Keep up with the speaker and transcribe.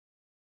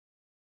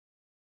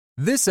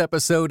This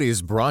episode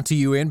is brought to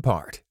you in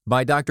part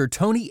by Dr.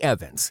 Tony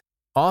Evans,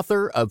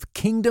 author of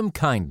Kingdom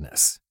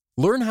Kindness.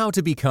 Learn how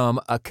to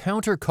become a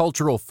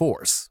countercultural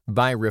force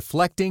by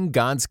reflecting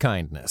God's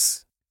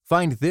kindness.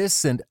 Find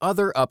this and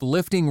other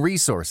uplifting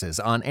resources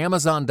on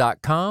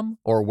Amazon.com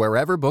or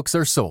wherever books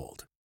are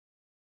sold.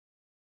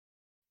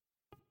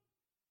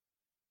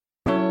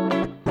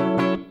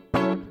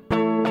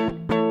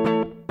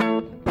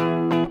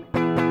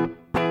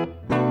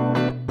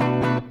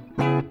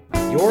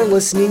 You're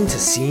listening to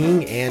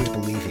Seeing and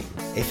Believing,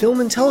 a film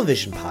and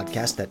television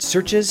podcast that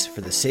searches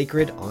for the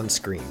sacred on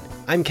screen.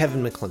 I'm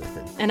Kevin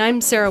McClemathan. And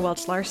I'm Sarah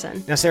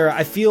Welch-Larson. Now, Sarah,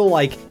 I feel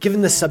like,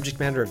 given the subject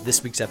matter of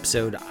this week's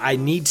episode, I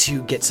need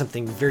to get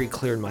something very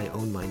clear in my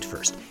own mind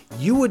first.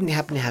 You wouldn't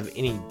happen to have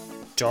any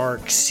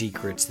dark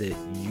secrets that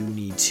you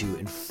need to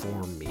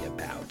inform me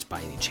about by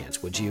any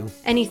chance, would you?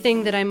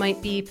 Anything that I might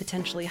be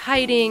potentially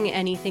hiding,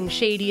 anything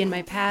shady in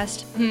my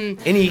past?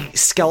 Any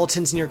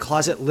skeletons in your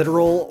closet,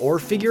 literal or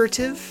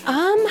figurative?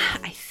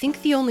 I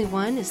think the only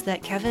one is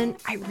that, Kevin,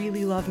 I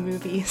really love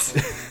movies.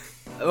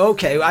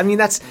 Okay, I mean,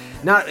 that's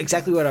not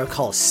exactly what I would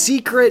call a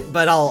secret,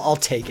 but I'll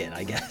take it,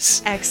 I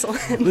guess.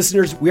 Excellent.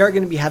 Listeners, we are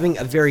going to be having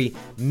a very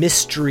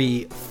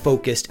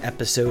mystery-focused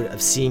episode of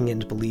Seeing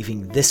and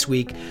Believing this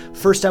week.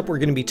 First up, we're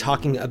going to be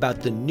talking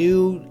about the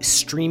new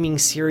streaming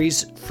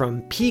series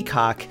from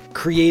Peacock,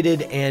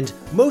 created and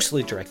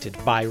mostly directed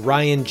by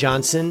Rian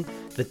Johnson,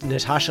 with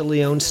Natasha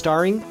Lyonne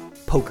starring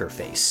Poker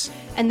Face.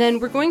 And then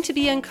we're going to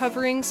be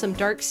uncovering some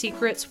dark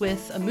secrets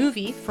with a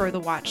movie for the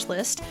watch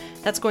list.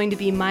 That's going to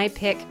be my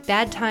pick,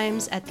 Bad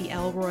Times at the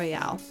El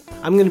Royale.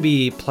 I'm going to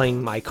be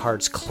playing my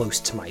cards close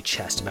to my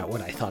chest about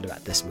what I thought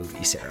about this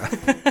movie, Sarah.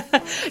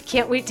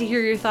 Can't wait to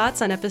hear your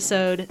thoughts on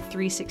episode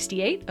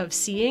 368 of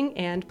Seeing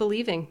and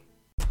Believing.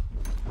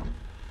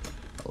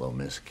 Hello,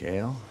 Miss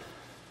Gale.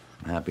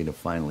 I'm happy to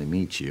finally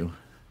meet you.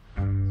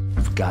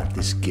 You've got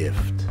this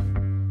gift.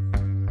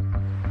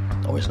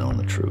 Always known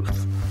the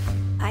truth.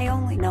 I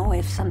only know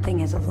if something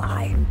is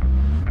alive.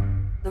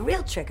 The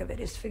real trick of it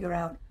is to figure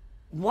out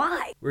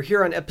why. We're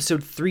here on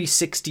episode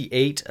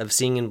 368 of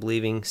Seeing and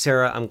Believing.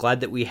 Sarah, I'm glad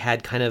that we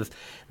had kind of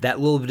that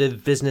little bit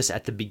of business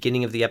at the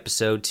beginning of the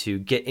episode to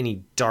get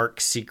any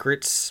dark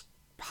secrets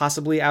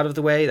possibly out of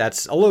the way.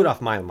 That's a load off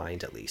my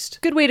mind, at least.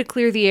 Good way to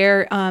clear the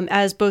air,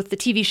 as both the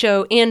TV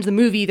show and the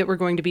movie that we're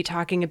going to be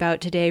talking about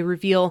today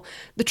reveal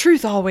the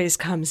truth always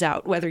comes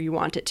out, whether you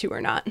want it to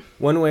or not.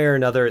 One way or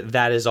another,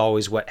 that is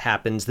always what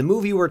happens. The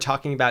movie we're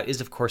talking about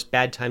is, of course,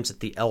 Bad Times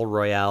at the El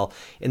Royale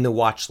in the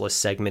Watch List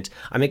segment.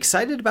 I'm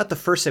excited about the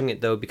first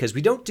segment, though, because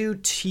we don't do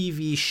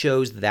TV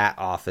shows that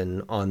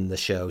often on the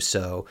show,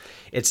 so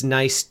it's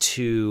nice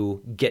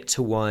to get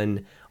to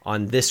one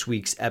on this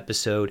week's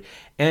episode.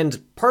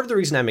 And part of the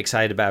reason I'm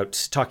excited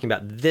about talking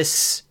about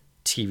this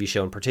TV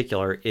show in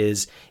particular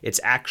is it's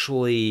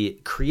actually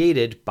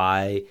created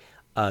by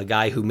a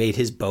guy who made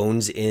his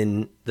bones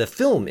in the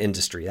film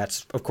industry.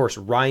 That's, of course,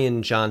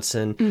 Rian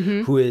Johnson,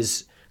 who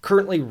is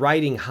currently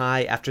riding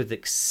high after the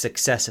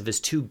success of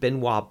his two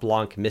Benoit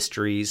Blanc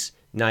mysteries,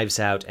 Knives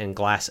Out and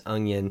Glass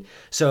Onion.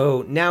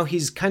 So now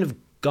he's kind of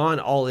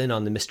gone all in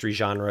on the mystery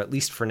genre, at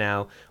least for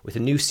now, with a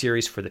new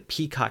series for the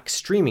Peacock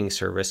streaming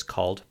service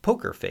called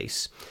Poker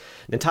Face.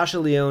 Natasha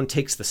Lyonne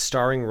takes the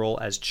starring role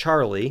as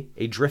Charlie,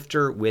 a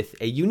drifter with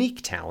a unique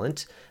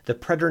talent, the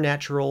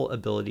preternatural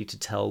ability to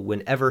tell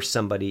whenever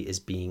somebody is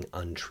being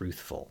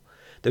untruthful.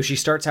 Though she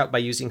starts out by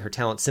using her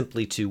talent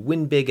simply to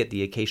win big at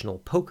the occasional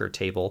poker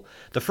table,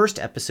 the first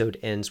episode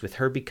ends with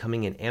her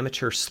becoming an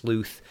amateur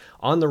sleuth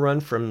on the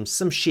run from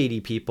some shady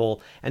people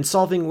and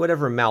solving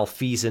whatever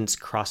malfeasance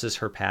crosses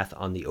her path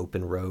on the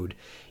open road.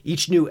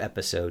 Each new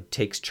episode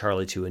takes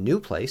Charlie to a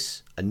new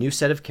place, a new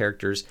set of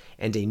characters,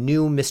 and a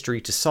new mystery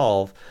to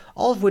solve,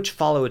 all of which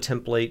follow a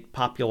template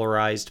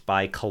popularized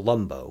by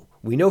Columbo.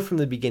 We know from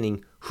the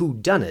beginning who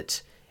done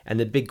it, and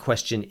the big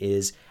question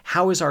is,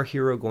 how is our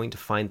hero going to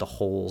find the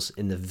holes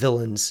in the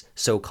villain's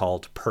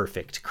so-called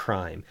perfect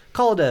crime?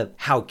 Call it a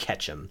how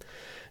catch 'em.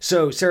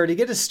 So, Sarah, to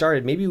get us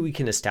started, maybe we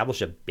can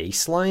establish a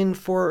baseline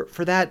for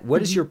that.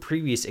 What is your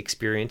previous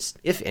experience,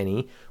 if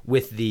any,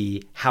 with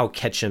the how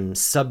catch 'em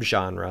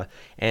subgenre,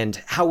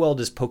 and how well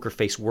does Poker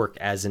Face work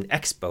as an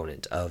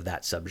exponent of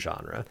that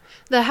subgenre?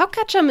 The how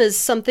catch 'em is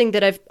something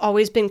that I've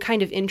always been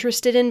kind of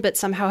interested in, but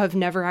somehow have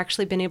never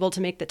actually been able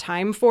to make the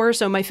time for.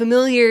 So my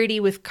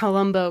familiarity with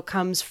Columbo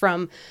comes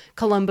from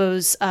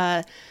Columbo's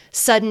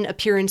sudden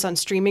appearance on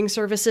streaming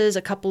services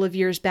a couple of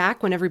years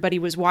back when everybody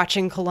was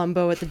watching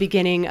Columbo at the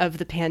beginning of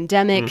the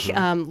pandemic,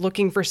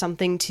 looking for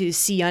something to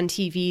see on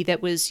TV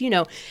that was,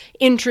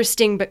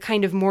 interesting, but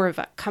kind of more of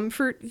a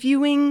comfort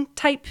viewing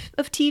type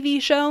of TV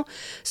show.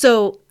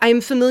 So I'm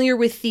familiar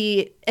with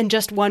the "and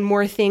just one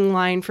more thing"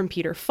 line from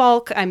Peter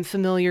Falk. I'm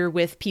familiar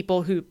with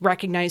people who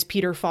recognize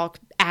Peter Falk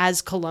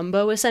as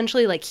Columbo,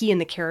 essentially, like he and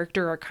the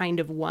character are kind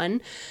of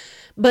one.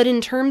 But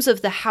in terms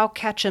of the how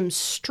catch 'em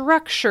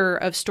structure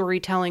of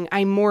storytelling,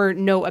 I more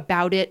know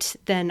about it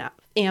than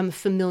am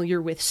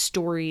familiar with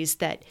stories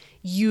that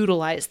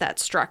utilize that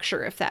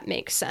structure, if that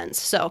makes sense.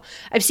 So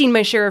I've seen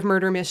my share of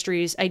murder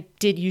mysteries. I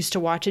did used to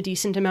watch a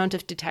decent amount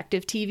of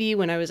detective TV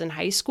when I was in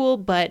high school,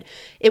 but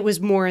it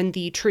was more in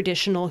the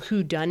traditional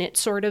whodunit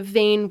sort of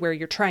vein, where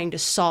you're trying to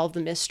solve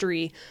the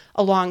mystery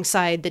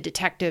alongside the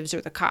detectives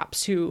or the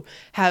cops who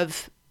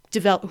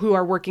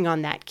are working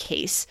on that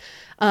case,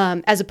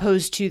 as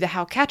opposed to the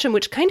Hal Catchem,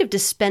 which kind of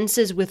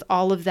dispenses with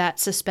all of that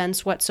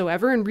suspense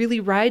whatsoever and really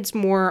rides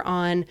more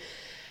on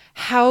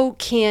how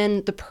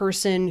can the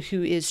person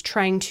who is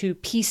trying to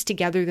piece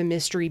together the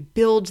mystery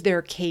build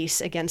their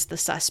case against the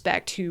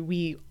suspect who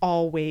we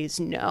always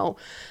know.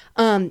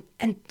 And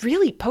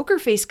really, Poker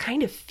Face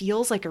kind of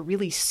feels like a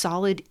really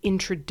solid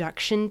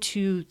introduction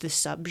to the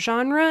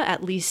subgenre,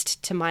 at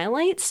least to my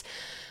lights,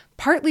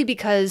 partly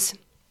because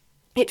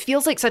it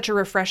feels like such a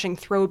refreshing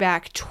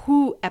throwback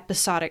to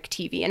episodic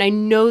TV. And I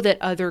know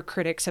that other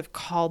critics have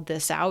called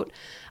this out.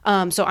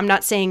 So I'm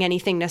not saying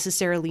anything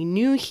necessarily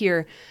new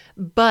here,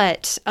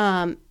 but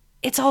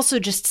it's also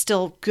just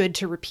still good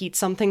to repeat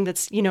something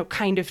that's,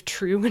 kind of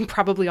true and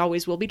probably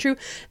always will be true.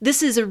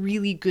 This is a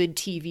really good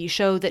TV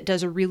show that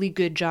does a really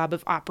good job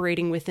of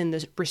operating within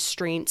the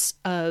restraints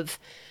of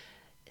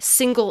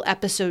single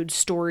episode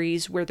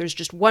stories where there's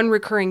just one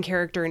recurring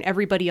character and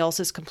everybody else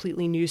is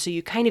completely new. So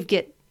you kind of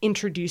get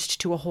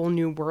introduced to a whole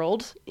new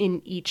world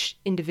in each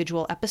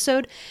individual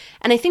episode.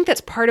 And I think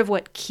that's part of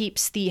what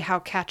keeps the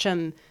Hal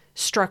Catchem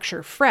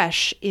structure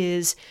fresh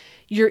is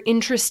you're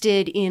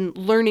interested in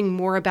learning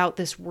more about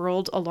this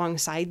world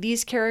alongside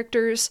these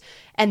characters,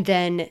 and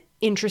then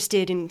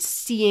interested in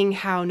seeing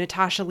how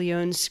Natasha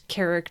Lyonne's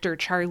character,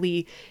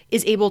 Charlie,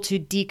 is able to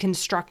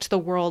deconstruct the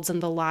worlds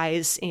and the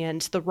lies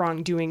and the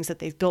wrongdoings that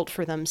they've built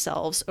for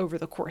themselves over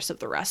the course of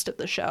the rest of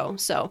the show.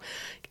 So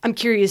I'm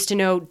curious to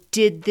know,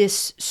 did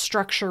this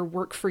structure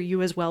work for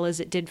you as well as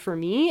it did for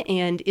me?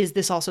 And is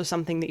this also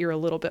something that you're a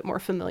little bit more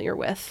familiar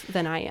with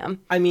than I am?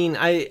 I mean,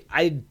 I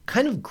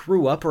kind of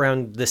grew up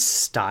around this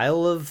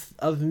style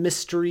of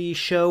mystery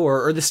show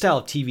or the style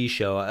of TV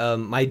show.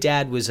 My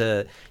dad was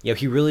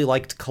he really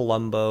liked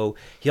Columbo.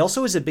 He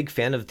also was a big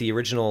fan of the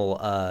original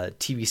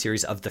TV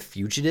series of The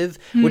Fugitive,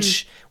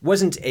 which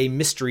wasn't a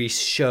mystery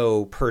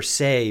show per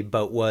se,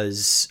 but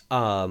was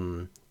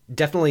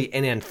definitely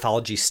an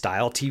anthology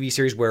style TV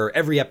series where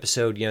every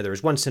episode, there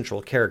was one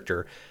central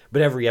character,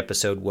 but every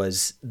episode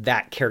was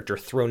that character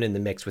thrown in the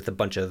mix with a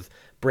bunch of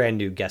brand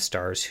new guest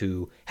stars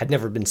who had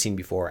never been seen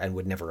before and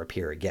would never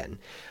appear again.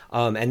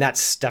 And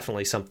that's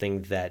definitely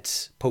something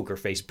that Poker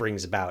Face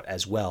brings about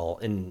as well.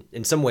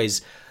 In some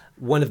ways,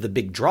 one of the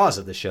big draws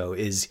of the show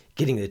is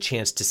getting the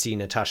chance to see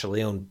Natasha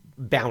Lyonne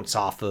bounce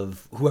off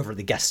of whoever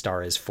the guest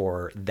star is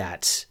for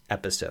that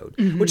episode,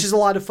 which is a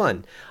lot of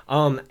fun.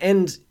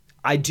 And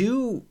I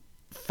do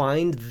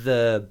find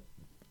the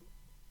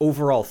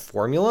overall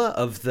formula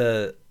of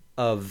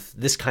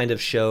this kind of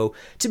show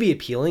to be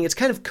appealing. It's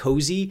kind of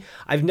cozy.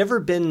 I've never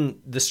been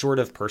the sort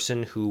of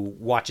person who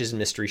watches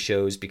mystery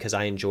shows because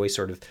I enjoy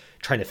sort of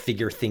trying to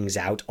figure things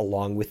out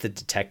along with the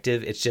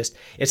detective.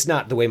 It's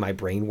not the way my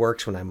brain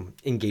works when I'm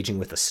engaging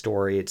with a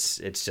story. It's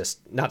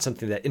just not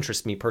something that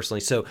interests me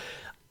personally. So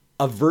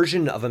a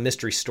version of a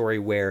mystery story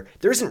where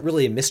there isn't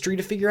really a mystery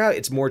to figure out.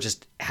 It's more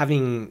just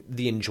having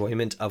the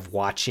enjoyment of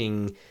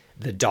watching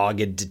the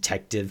dogged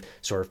detective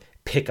sort of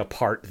pick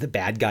apart the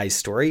bad guy's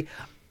story.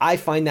 I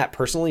find that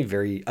personally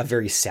a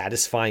very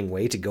satisfying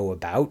way to go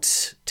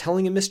about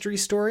telling a mystery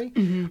story.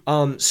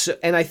 And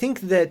I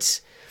think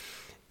that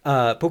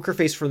Poker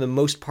Face, for the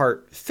most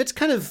part, fits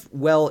kind of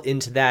well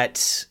into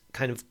that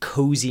kind of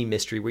cozy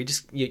mystery where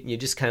you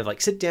just kind of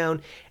like sit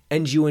down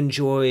and you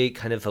enjoy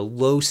kind of not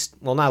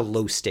a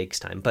low stakes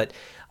time, but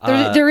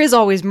there is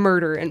always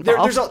murder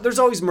involved. There's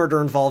always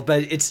murder involved,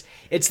 but it's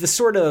the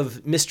sort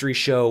of mystery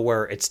show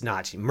where it's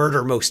not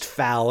murder most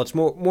foul. It's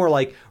more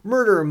like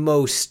murder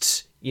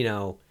most,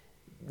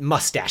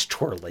 mustache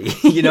twirly.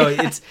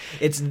 It's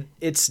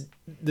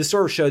the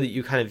sort of show that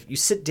you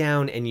sit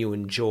down and you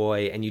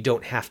enjoy, and you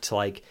don't have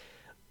to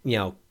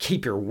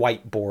keep your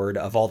whiteboard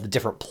of all the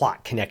different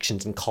plot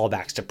connections and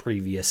callbacks to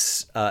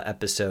previous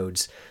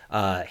episodes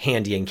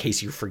handy in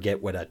case you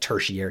forget what a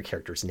tertiary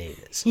character's name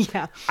is.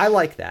 Yeah. I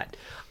like that.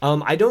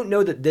 I don't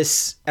know that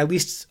this, at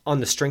least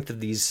on the strength of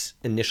these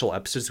initial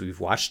episodes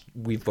we've watched,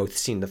 we've both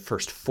seen the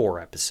first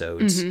 4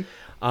 episodes.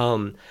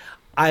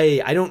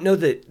 I don't know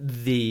that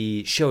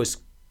the show has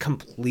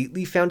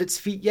completely found its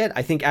feet yet.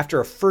 I think after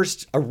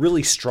a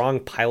really strong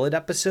pilot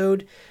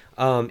episode,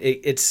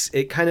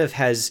 it kind of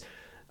has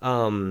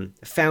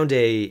found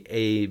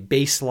a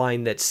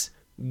baseline that's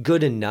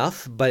good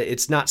enough, but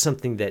it's not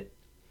something that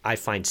I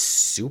find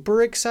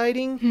super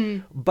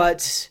exciting.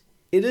 But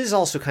it is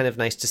also kind of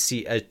nice to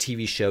see a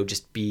TV show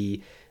just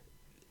be,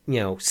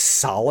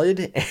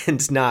 solid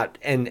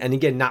and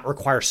again, not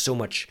require so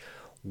much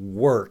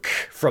work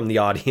from the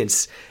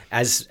audience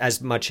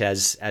as much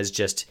as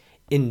just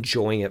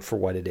enjoying it for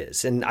what it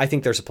is. And I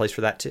think there's a place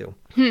for that too.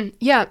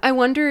 Yeah, I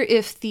wonder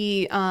if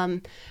the I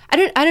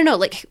don't know,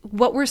 like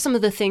what were some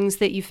of the things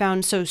that you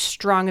found so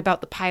strong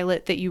about the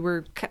pilot that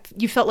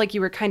you felt like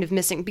you were kind of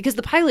missing? Because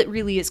the pilot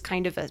really is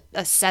kind of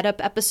a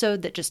setup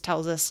episode that just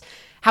tells us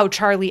how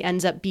Charlie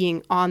ends up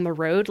being on the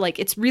road. Like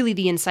it's really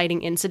the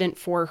inciting incident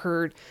for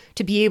her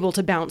to be able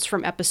to bounce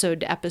from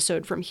episode to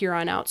episode from here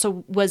on out.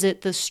 So was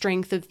it the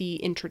strength of the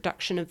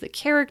introduction of the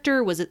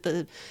character? Was it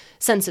the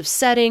sense of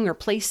setting or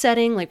place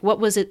setting? Like what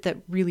was it that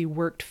really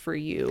worked for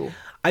you?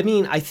 I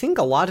mean, I think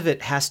a lot of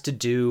it has to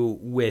do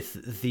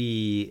with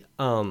the,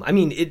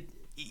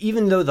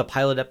 even though the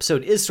pilot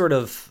episode is sort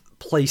of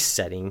place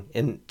setting,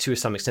 and to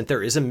some extent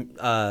there is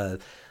a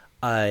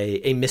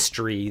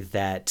mystery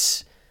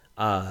that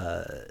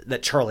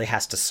Charlie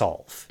has to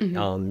solve.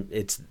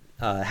 It's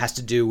has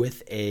to do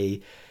with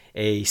a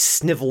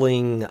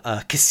sniveling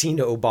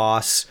casino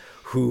boss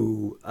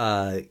who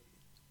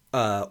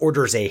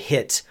orders a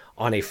hit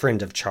on a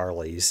friend of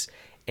Charlie's,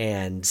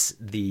 and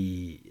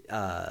the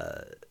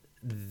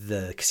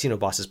casino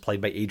boss is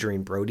played by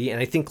Adrian Brody. And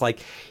I think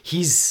like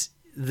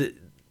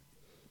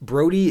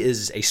Brody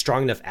is a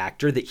strong enough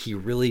actor that he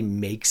really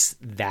makes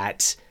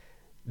that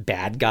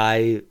bad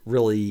guy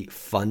really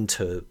fun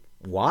to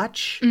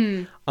watch.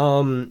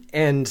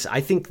 And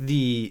I think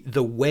the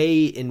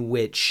way in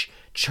which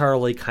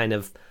Charlie kind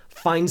of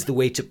finds the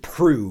way to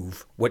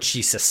prove what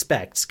she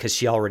suspects, because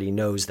she already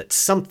knows that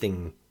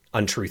something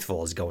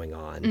untruthful is going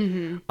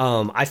on.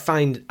 I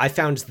found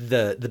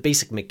the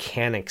basic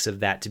mechanics of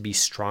that to be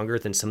stronger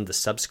than some of the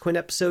subsequent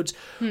episodes,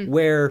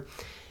 where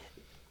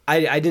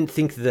I didn't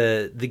think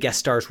the guest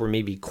stars were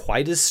maybe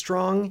quite as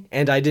strong,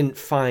 and I didn't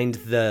find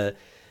the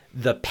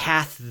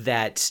path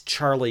that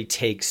Charlie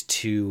takes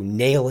to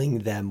nailing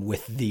them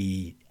with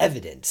the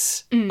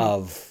evidence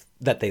of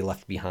that they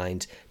left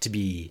behind to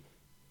be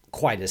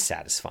quite as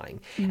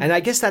satisfying. And I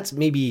guess that's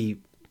maybe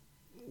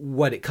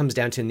what it comes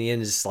down to in the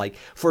end, is like,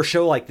 for a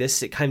show like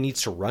this, it kind of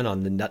needs to run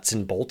on the nuts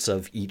and bolts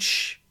of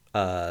each,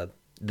 the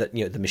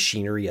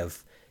machinery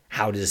of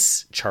how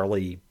does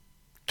Charlie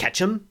catch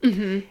him.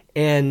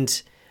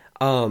 And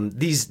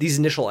these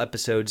initial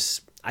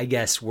episodes, I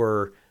guess,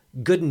 were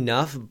good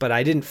enough, but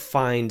I didn't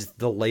find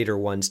the later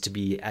ones to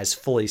be as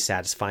fully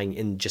satisfying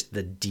in just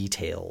the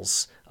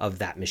details of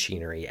that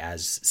machinery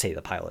as, say,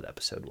 the pilot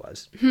episode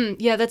was.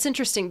 Yeah, that's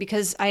interesting,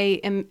 because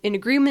I am in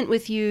agreement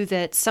with you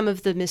that some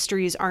of the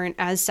mysteries aren't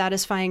as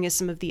satisfying as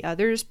some of the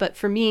others. But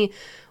for me,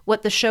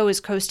 what the show is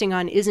coasting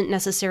on isn't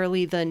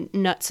necessarily the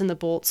nuts and the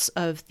bolts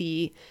of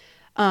the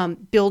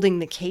building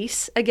the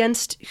case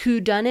against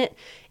whodunit.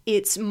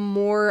 It's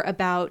more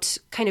about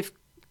kind of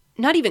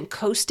not even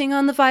coasting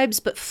on the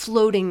vibes, but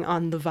floating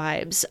on the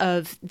vibes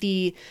of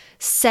the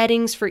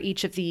settings for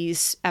each of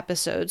these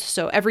episodes.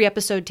 So every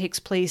episode takes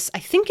place, I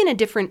think, in a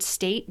different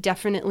state,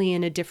 definitely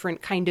in a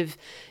different kind of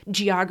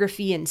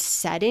geography and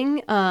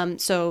setting.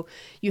 So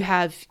you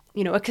have,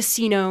 a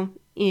casino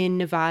in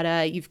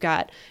Nevada. You've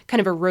got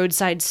kind of a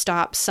roadside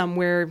stop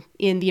somewhere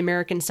in the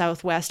American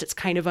Southwest. It's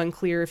kind of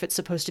unclear if it's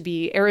supposed to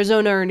be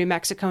Arizona or New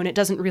Mexico, and it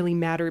doesn't really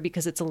matter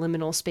because it's a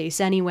liminal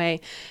space anyway.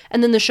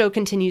 And then the show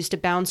continues to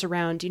bounce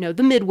around,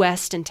 the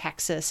Midwest and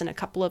Texas and a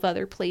couple of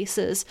other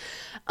places.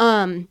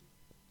 And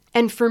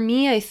for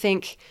me, I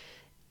think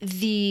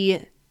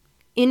the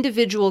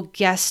individual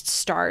guest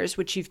stars,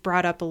 which you've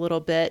brought up a little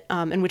bit,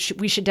 and which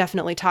we should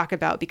definitely talk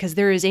about, because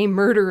there is a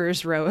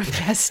murderer's row of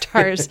guest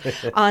stars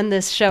on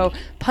this show,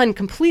 pun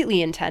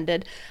completely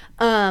intended.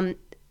 The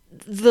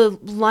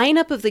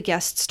lineup of the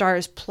guest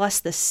stars plus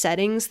the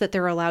settings that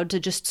they're allowed to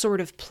just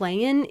sort of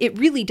play in, it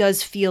really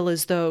does feel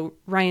as though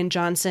Rian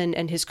Johnson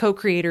and his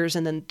co-creators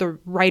and then the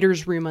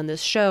writer's room on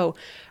this show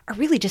are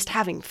really just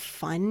having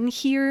fun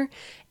here.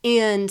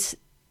 And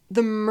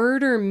the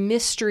murder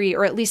mystery,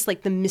 or at least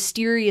like the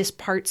mysterious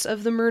parts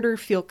of the murder,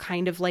 feel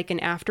kind of like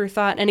an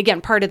afterthought. And again,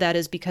 part of that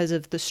is because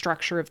of the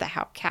structure of the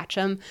how catch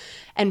 'em.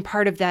 And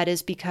part of that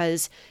is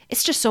because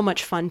it's just so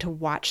much fun to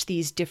watch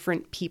these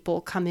different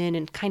people come in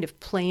and kind of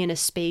play in a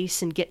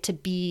space and get to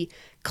be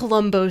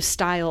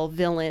Columbo-style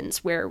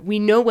villains, where we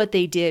know what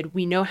they did,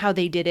 we know how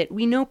they did it,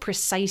 we know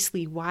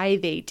precisely why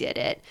they did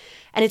it.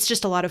 And it's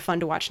just a lot of fun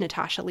to watch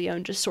Natasha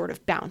Lyonne just sort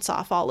of bounce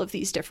off all of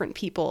these different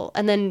people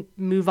and then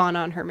move on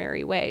her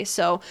merry way.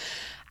 So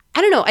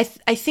I don't know.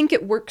 I think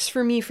it works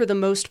for me for the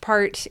most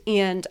part,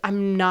 and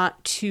I'm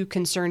not too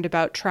concerned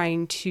about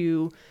trying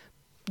to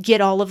get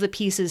all of the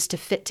pieces to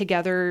fit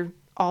together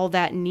all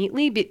that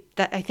neatly. But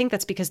I think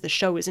that's because the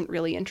show isn't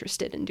really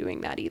interested in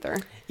doing that either.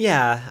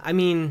 Yeah, I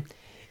mean,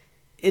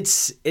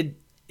 it's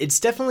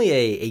definitely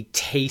a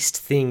taste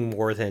thing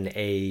more than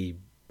a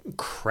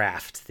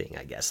craft thing,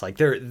 I guess. Like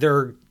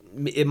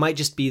it might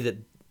just be that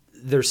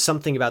there's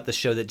something about the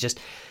show that just,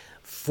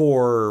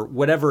 for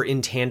whatever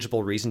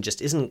intangible reason,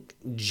 just isn't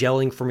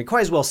gelling for me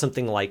quite as well as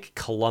something like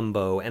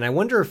Columbo. And I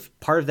wonder if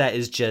part of that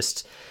is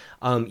just,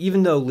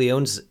 even though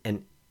Lyonne's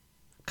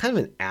kind of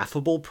an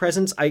affable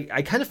presence,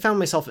 I kind of found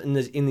myself in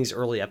these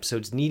early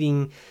episodes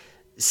needing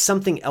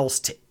something else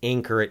to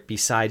anchor it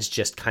besides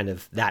just kind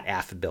of that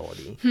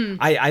affability.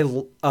 I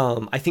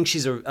think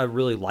she's a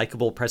really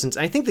likable presence.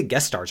 And I think the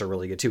guest stars are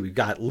really good too. We've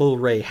got Lil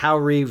Ray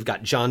Howery, we've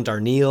got John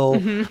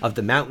Darnielle of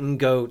the Mountain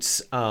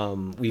Goats.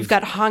 We've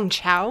got Hong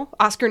Chow,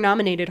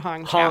 Oscar-nominated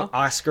Hong Chow.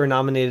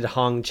 Oscar-nominated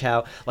Hong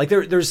Chow. Like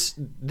there's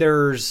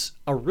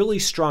a really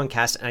strong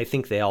cast, and I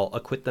think they all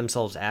acquit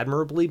themselves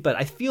admirably. But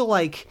I feel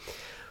like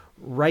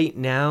right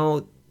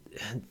now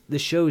the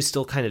show is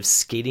still kind of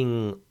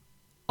skating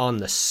on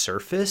the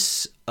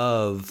surface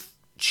of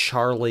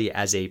Charlie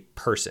as a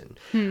person,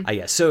 I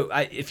guess. So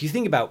if you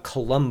think about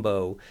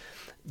Columbo,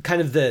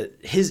 kind of the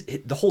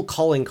whole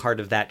calling card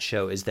of that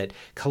show is that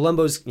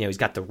Columbo's, he's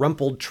got the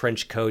rumpled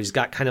trench coat. He's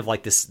got kind of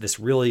like this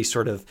really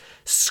sort of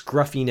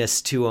scruffiness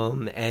to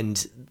him.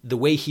 And the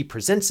way he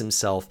presents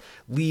himself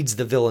leads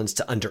the villains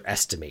to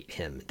underestimate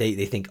him.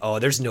 They think, oh,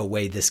 there's no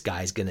way this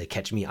guy's going to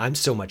catch me. I'm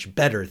so much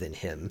better than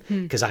him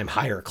because I'm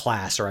higher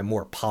class or I'm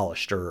more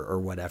polished or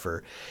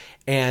whatever.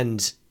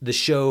 And the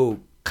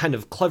show kind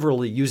of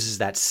cleverly uses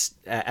that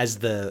as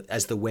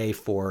the way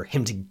for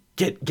him to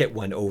get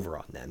one over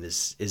on them,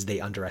 is they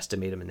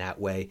underestimate him in that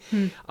way.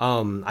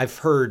 I've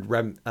heard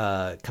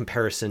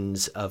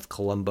comparisons of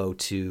Columbo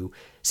to,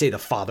 say, the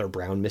Father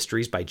Brown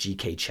Mysteries by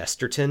G.K.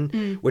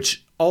 Chesterton,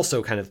 which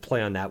also kind of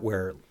play on that,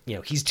 where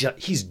he's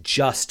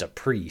just a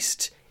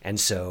priest, and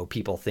so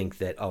people think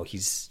that, oh,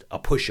 he's a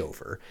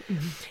pushover.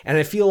 And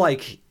I feel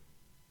like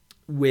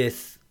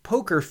with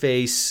Poker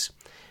Face,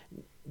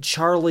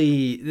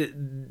 Charlie,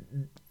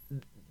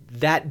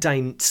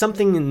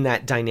 something in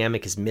that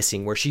dynamic is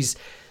missing, where she's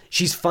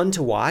fun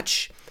to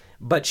watch,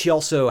 but she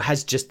also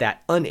has just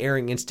that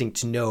unerring instinct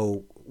to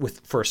know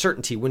for a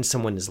certainty when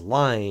someone is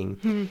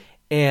lying.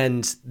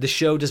 And the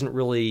show doesn't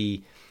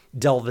really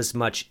delve as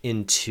much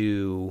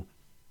into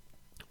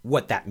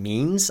what that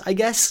means, I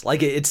guess.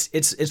 Like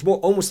it's more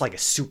almost like a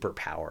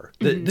superpower.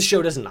 The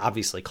show doesn't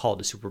obviously call it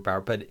a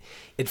superpower, but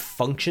it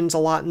functions a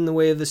lot in the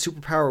way of the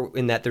superpower,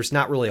 in that there's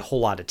not really a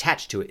whole lot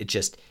attached to it.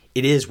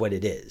 It is what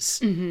it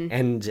is.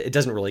 And it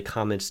doesn't really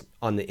comment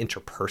on the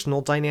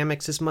interpersonal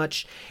dynamics as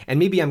much. And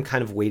maybe I'm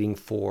kind of waiting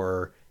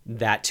for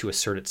that to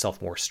assert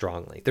itself more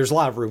strongly. There's a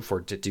lot of room for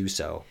it to do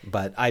so,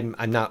 but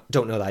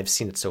don't know that I've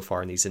seen it so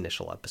far in these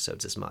initial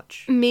episodes as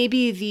much.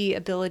 Maybe the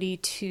ability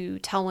to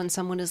tell when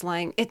someone is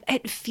lying,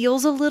 it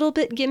feels a little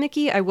bit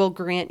gimmicky. I will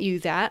grant you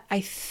that. I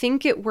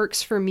think it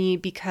works for me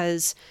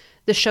because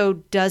the show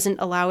doesn't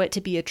allow it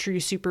to be a true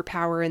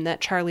superpower, in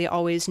that Charlie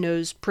always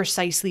knows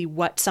precisely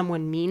what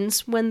someone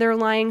means when they're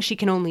lying. She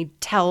can only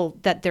tell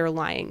that they're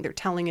lying. They're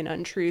telling an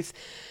untruth.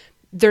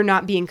 They're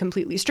not being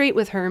completely straight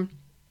with her.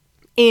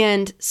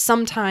 And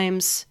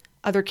sometimes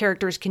other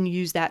characters can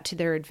use that to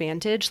their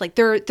advantage. Like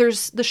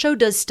the show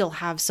does still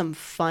have some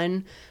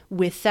fun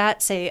with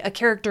that. Say a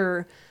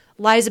character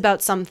lies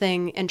about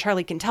something and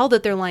Charlie can tell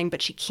that they're lying,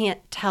 but she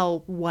can't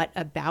tell what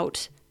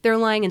about they're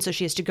lying. And so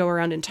she has to go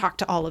around and talk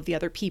to all of the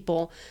other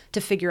people to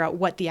figure out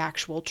what the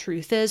actual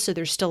truth is. So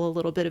there's still a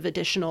little bit of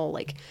additional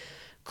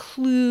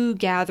clue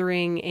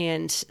gathering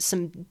and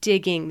some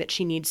digging that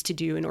she needs to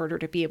do in order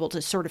to be able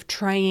to sort of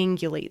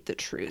triangulate the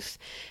truth.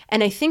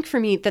 And I think for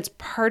me, that's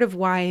part of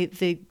why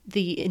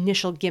the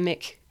initial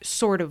gimmick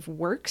sort of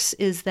works,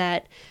 is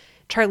that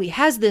Charlie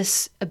has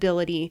this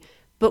ability,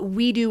 but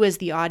we do as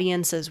the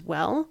audience as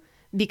well,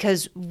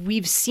 because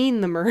we've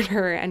seen the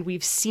murder and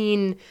we've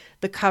seen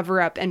the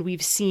cover-up and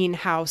we've seen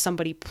how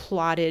somebody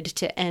plotted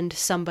to end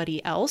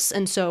somebody else.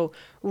 And so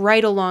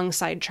right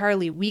alongside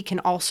Charlie, we can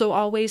also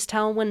always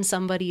tell when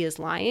somebody is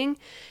lying.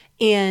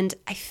 And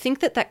I think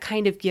that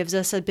kind of gives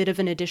us a bit of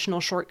an additional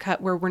shortcut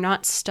where we're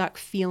not stuck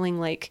feeling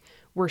like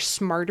we're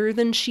smarter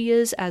than she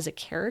is as a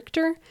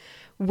character.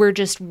 We're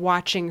just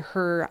watching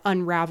her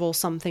unravel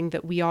something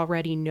that we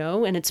already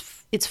know. And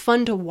it's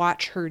fun to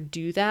watch her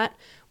do that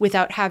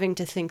without having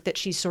to think that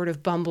she's sort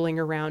of bumbling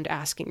around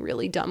asking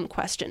really dumb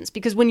questions.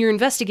 Because when you're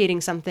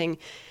investigating something,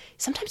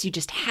 sometimes you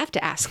just have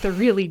to ask the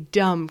really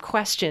dumb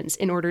questions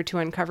in order to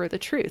uncover the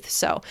truth.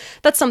 So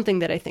that's something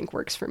that I think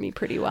works for me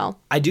pretty well.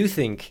 I do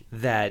think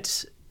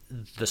that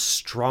the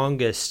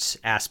strongest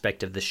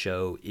aspect of the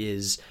show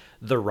is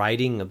the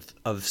writing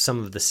of some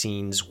of the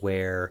scenes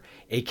where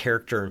a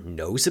character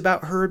knows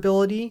about her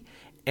ability,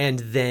 and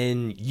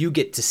then you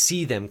get to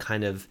see them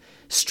kind of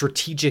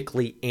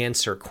strategically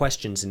answer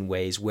questions in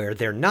ways where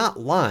they're not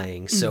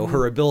lying, so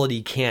her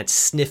ability can't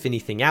sniff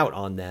anything out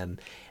on them,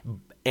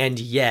 and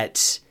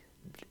yet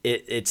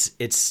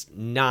it's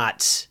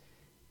not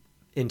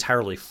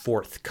entirely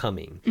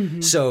forthcoming.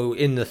 So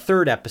in the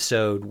third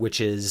episode, which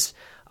is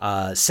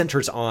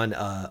centers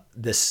on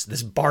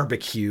this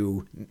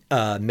barbecue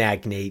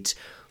magnate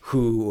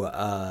who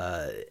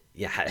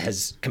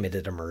has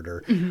committed a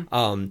murder.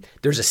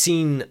 There's a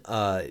scene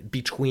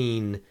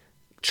between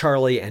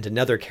Charlie and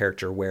another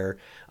character where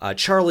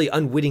Charlie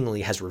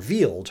unwittingly has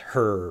revealed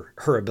her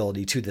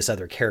ability to this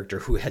other character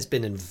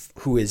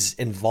who is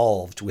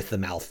involved with the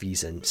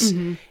malfeasance.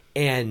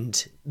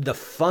 And the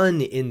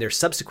fun in their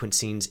subsequent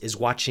scenes is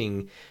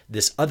watching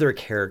this other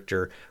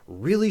character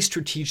really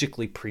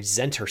strategically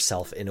present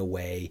herself in a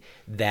way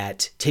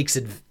that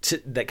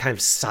that kind of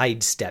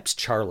sidesteps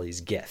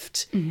Charlie's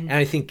gift. And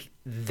I think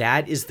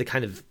that is the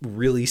kind of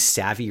really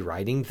savvy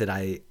writing that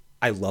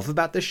I love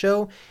about the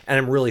show, and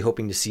I'm really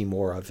hoping to see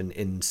more of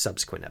in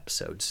subsequent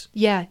episodes.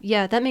 Yeah,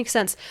 that makes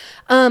sense.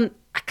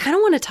 I kind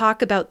of want to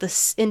talk about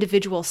the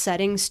individual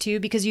settings too,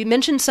 because you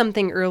mentioned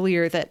something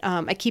earlier that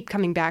I keep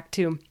coming back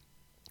to,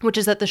 which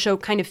is that the show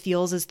kind of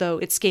feels as though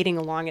it's skating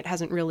along. It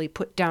hasn't really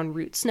put down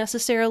roots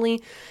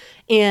necessarily.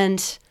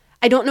 And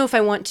I don't know if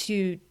I want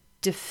to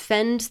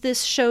defend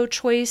this show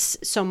choice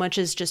so much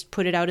as just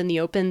put it out in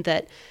the open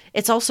that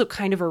it's also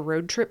kind of a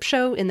road trip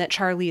show in that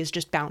Charlie is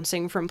just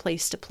bouncing from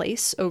place to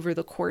place over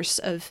the course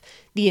of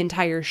the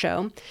entire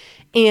show.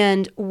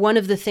 And one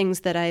of the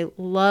things that I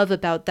love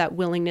about that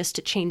willingness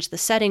to change the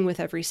setting with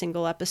every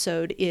single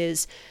episode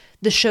is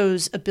the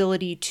show's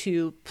ability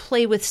to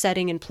play with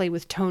setting and play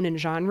with tone and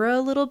genre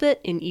a little bit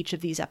in each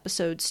of these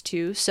episodes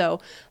too. So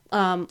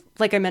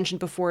like I mentioned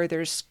before,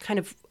 there's kind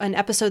of an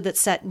episode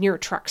that's set near a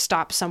truck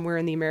stop somewhere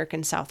in the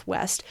American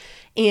Southwest,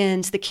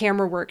 and the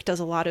camera work does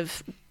a lot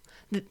of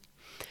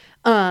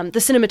the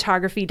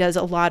cinematography does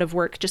a lot of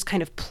work just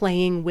kind of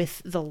playing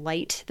with the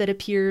light that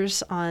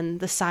appears on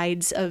the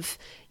sides of,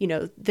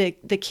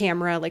 the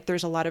camera. Like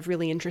there's a lot of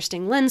really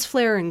interesting lens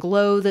flare and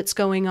glow that's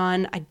going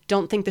on. I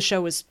don't think the show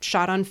was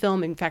shot on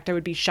film. In fact, I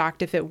would be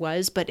shocked if it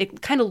was, but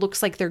it kind of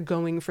looks like they're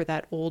going for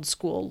that old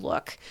school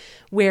look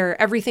where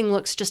everything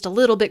looks just a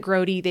little bit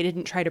grody. They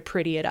didn't try to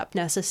pretty it up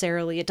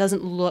necessarily. It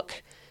doesn't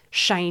look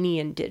shiny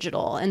and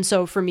digital. And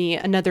so for me,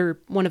 another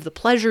one of the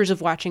pleasures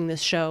of watching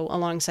this show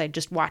alongside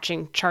just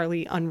watching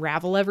Charlie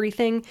unravel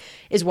everything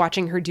is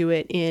watching her do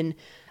it in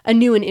a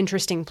new and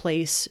interesting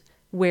place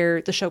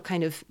where the show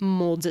kind of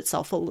molds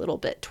itself a little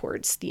bit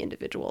towards the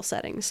individual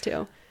settings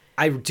too.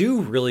 I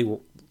do really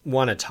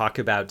want to talk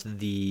about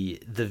the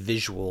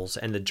visuals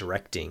and the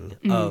directing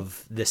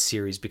of this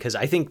series, because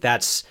I think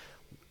that's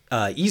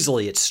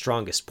easily its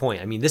strongest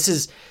point. I mean, this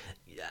is,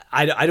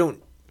 I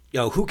don't,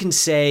 who can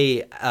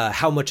say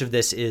how much of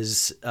this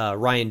is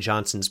Rian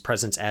Johnson's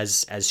presence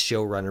as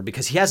showrunner,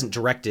 because he hasn't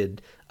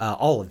directed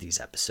all of these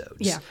episodes.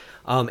 Yeah.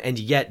 And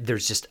yet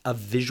there's just a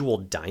visual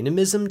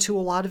dynamism to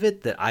a lot of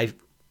it that I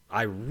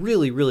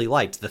really, really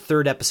liked. The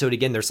third episode,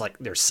 again, there's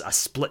a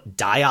split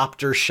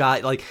diopter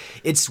shot. Like,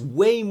 it's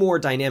way more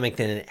dynamic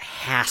than it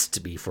has to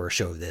be for a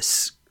show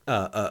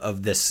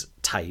of this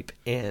type.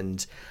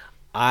 And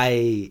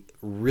I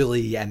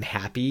really am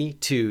happy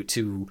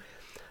to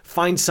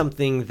find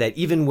something that,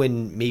 even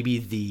when maybe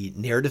the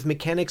narrative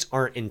mechanics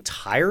aren't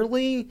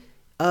entirely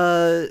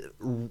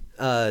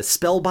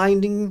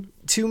spellbinding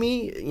to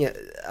me,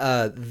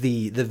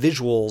 the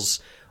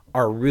visuals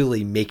are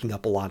really making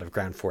up a lot of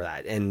ground for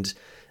that. And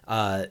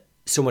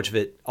so much of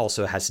it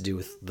also has to do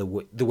with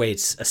the way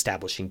it's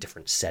establishing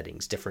different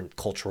settings, different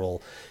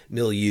cultural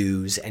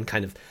milieus, and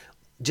kind of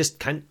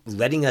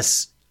letting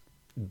us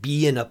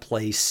be in a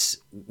place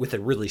with a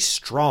really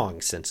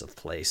strong sense of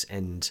place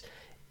and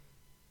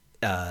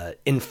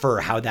infer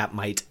how that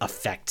might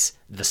affect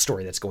the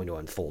story that's going to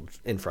unfold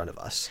in front of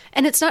us.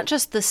 And it's not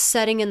just the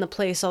setting and the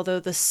place, although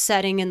the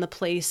setting and the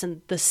place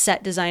and the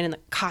set design and the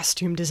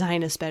costume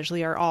design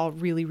especially are all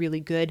really, really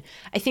good.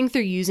 I think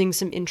they're using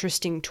some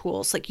interesting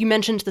tools. Like you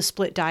mentioned the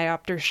split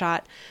diopter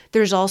shot.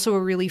 There's also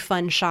a really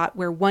fun shot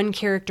where one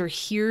character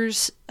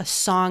hears a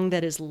song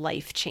that is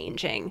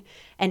life-changing.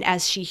 And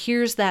as she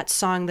hears that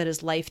song that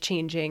is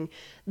life-changing,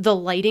 the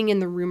lighting in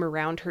the room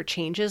around her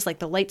changes. Like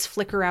the lights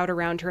flicker out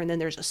around her, and then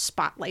there's a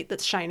spotlight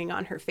that's shining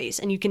on her face.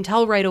 And you can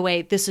tell right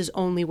away this is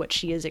only what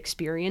she is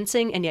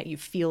experiencing, and yet you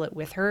feel it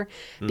with her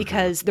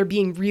because they're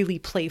being really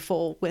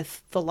playful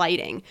with the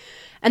lighting.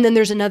 And then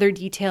there's another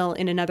detail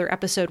in another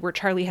episode where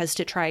Charlie has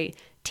to try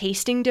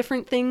tasting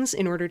different things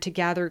in order to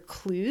gather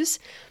clues.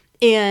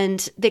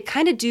 And they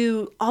kind of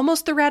do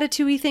almost the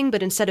Ratatouille thing,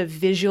 but instead of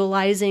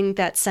visualizing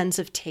that sense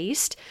of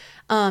taste,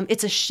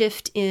 it's a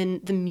shift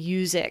in the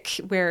music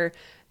where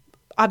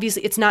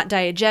obviously it's not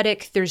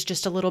diegetic. There's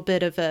just a little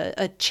bit of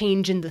a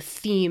change in the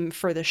theme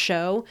for the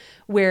show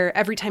where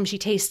every time she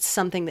tastes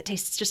something that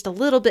tastes just a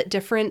little bit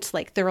different,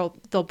 like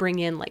they'll bring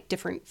in like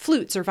different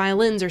flutes or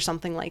violins or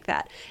something like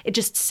that. It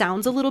just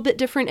sounds a little bit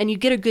different, and you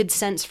get a good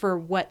sense for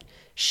what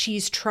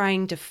she's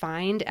trying to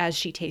find as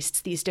she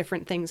tastes these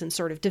different things and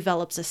sort of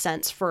develops a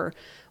sense for,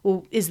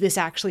 well, is this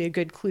actually a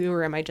good clue,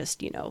 or am I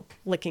just,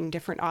 licking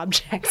different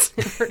objects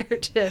in order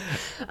to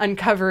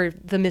uncover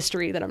the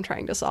mystery that I'm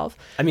trying to solve?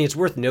 I mean, it's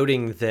worth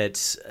noting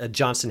that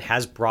Johnson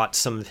has brought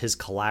some of his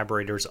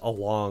collaborators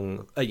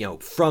along,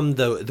 from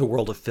the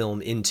world of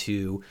film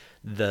into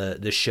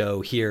the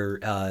show here.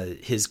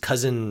 His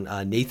cousin,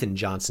 Nathan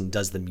Johnson,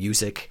 does the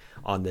music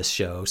on this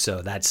show.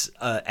 So that's,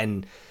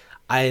 and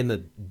I am a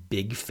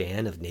big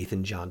fan of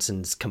Nathan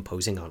Johnson's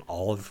composing on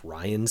all of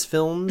Rian's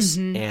films,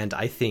 and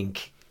I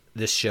think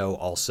this show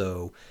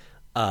also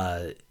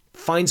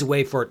finds a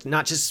way for it to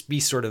not just be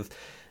sort of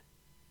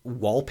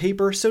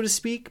wallpaper, so to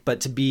speak,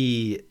 but to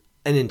be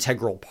an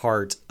integral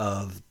part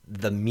of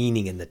the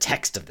meaning and the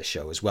text of the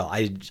show as well.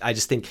 I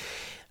just think,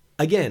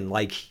 again,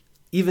 like,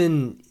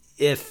 even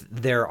if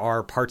there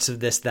are parts of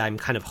this that I'm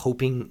kind of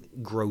hoping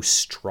grow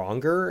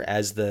stronger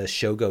as the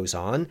show goes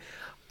on,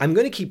 I'm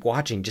going to keep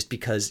watching just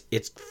because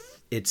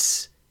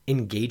it's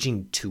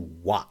engaging to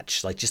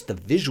watch. Like, just the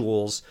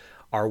visuals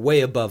are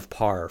way above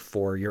par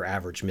for your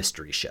average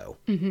mystery show.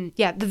 Mm-hmm.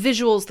 Yeah, the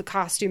visuals, the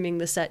costuming,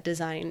 the set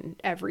design,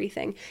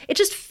 everything. It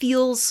just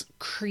feels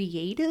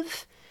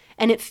creative,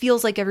 and it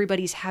feels like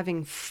everybody's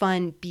having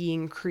fun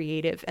being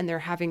creative, and they're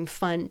having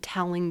fun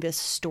telling this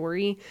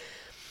story.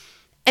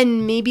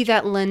 And maybe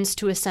that lends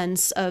to a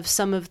sense of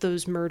some of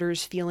those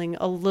murders feeling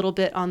a little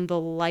bit on the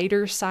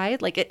lighter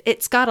side. Like,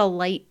 it's got a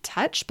light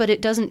touch, but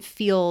it doesn't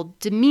feel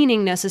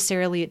demeaning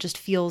necessarily. It just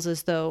feels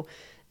as though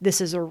this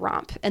is a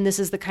romp. And this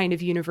is the kind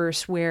of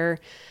universe where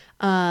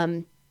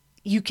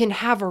you can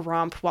have a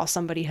romp while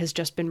somebody has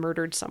just been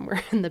murdered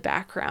somewhere in the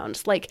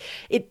background. Like,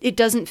 it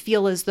doesn't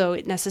feel as though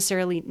it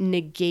necessarily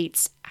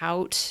negates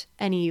out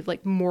any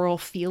like moral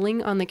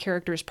feeling on the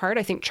character's part.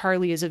 I think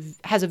Charlie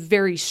has a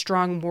very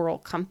strong moral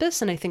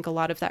compass, and I think a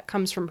lot of that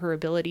comes from her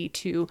ability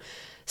to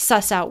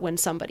suss out when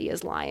somebody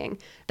is lying.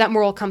 That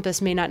moral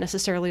compass may not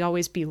necessarily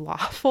always be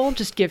lawful,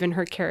 just given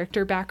her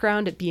character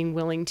background at being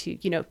willing to,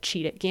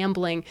 cheat at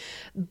gambling,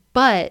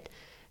 but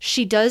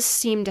she does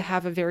seem to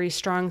have a very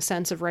strong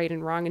sense of right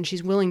and wrong, and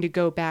she's willing to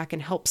go back and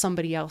help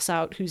somebody else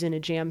out who's in a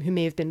jam, who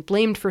may have been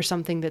blamed for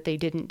something that they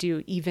didn't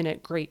do, even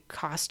at great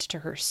cost to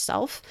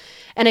herself.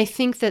 And I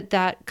think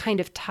that kind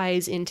of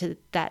ties into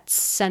that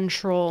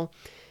central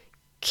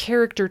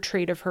character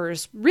trait of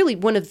hers. Really,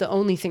 one of the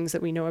only things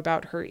that we know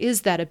about her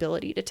is that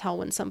ability to tell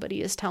when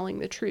somebody is telling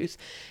the truth,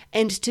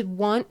 and to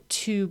want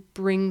to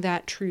bring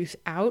that truth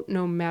out,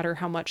 no matter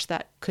how much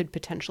that could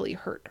potentially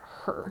hurt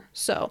her.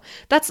 So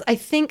that's, I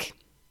think,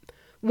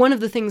 one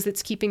of the things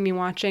that's keeping me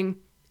watching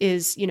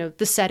is,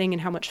 the setting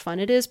and how much fun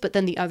it is. But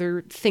then the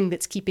other thing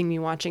that's keeping me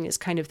watching is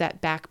kind of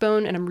that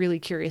backbone. And I'm really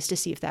curious to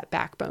see if that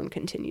backbone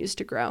continues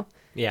to grow.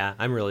 Yeah,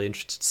 I'm really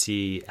interested to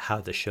see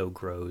how the show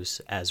grows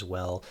as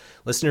well.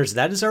 Listeners,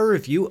 that is our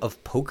review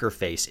of Poker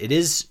Face. It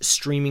is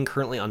streaming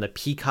currently on the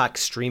Peacock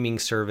streaming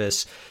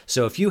service.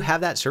 So if you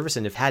have that service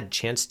and have had a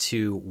chance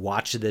to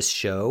watch this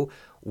show,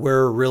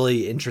 we're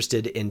really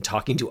interested in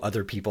talking to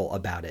other people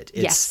about it.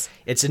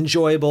 It's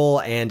enjoyable,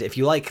 and if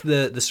you like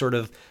the sort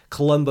of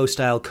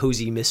Columbo-style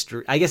cozy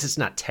mystery, I guess it's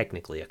not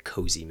technically a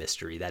cozy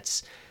mystery.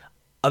 That's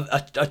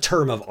a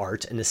term of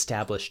art, an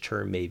established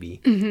term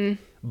maybe.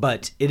 Mm-hmm.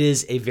 But it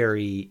is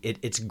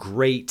it's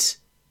great,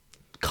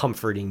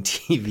 comforting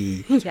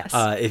TV. Yes.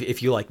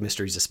 If you like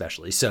mysteries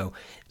especially. So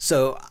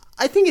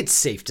I think it's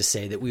safe to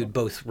say that we would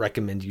both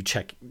recommend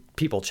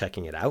people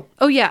checking it out.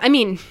 Oh yeah, I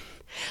mean,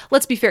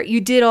 let's be fair.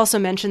 You did also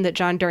mention that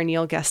John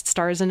Darnielle guest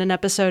stars in an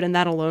episode, and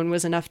that alone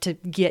was enough to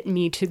get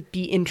me to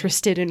be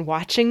interested in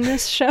watching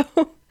this show.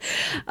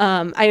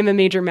 I am a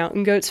major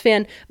Mountain Goats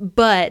fan,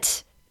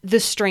 but the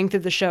strength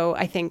of the show,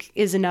 I think,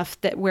 is enough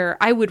that where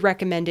I would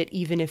recommend it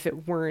even if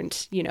it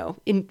weren't,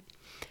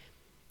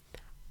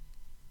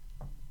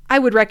 I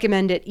would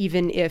recommend it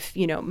even if,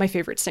 my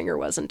favorite singer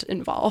wasn't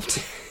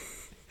involved.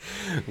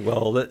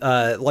 Well,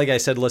 like I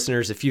said,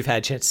 listeners, if you've had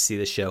a chance to see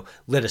this show,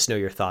 let us know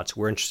your thoughts.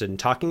 We're interested in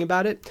talking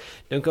about it.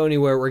 Don't go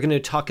anywhere. We're going to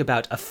talk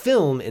about a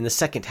film in the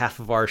second half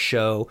of our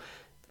show,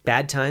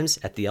 Bad Times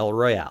at the El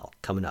Royale,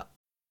 coming up.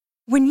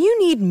 When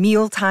you need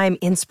mealtime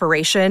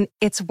inspiration,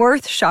 it's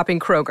worth shopping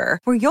Kroger,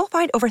 where you'll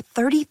find over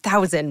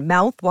 30,000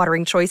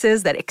 mouth-watering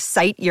choices that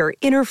excite your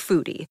inner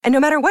foodie. And no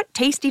matter what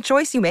tasty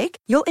choice you make,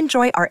 you'll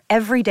enjoy our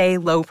everyday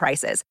low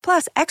prices,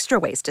 plus extra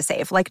ways to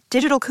save, like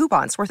digital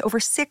coupons worth over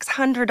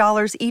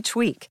 $600 each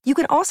week. You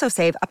can also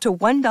save up to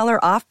 $1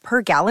 off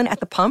per gallon at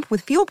the pump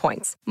with fuel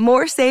points.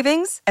 More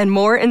savings and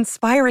more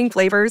inspiring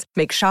flavors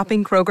make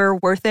shopping Kroger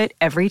worth it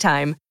every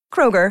time.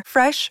 Kroger,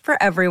 fresh for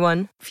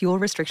everyone. Fuel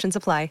restrictions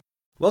apply.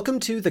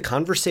 Welcome to The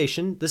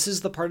Conversation. This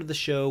is the part of the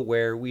show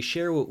where we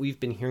share what we've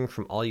been hearing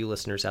from all you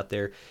listeners out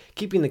there,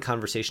 keeping the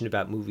conversation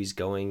about movies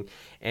going.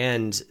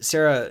 And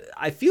Sarah,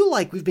 I feel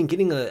like we've been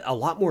getting a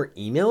lot more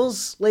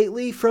emails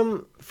lately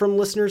from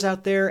listeners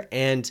out there,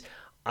 and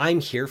I'm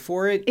here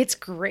for it. It's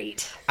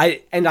great. I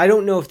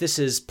don't know if this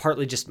is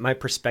partly just my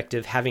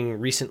perspective,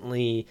 having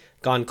recently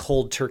gone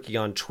cold turkey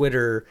on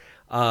Twitter,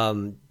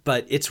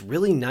 but it's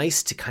really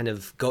nice to kind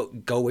of go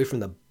away from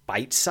the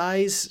bite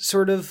size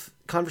sort of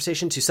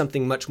conversation to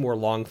something much more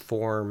long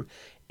form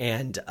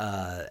and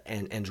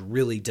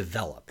really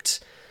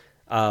developed.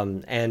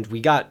 And we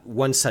got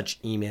one such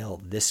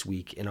email this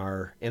week in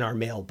our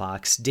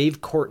mailbox. Dave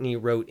Courtney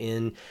wrote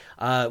in,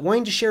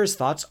 wanting to share his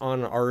thoughts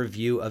on our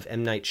review of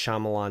M. Night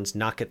Shyamalan's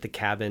Knock at the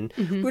Cabin,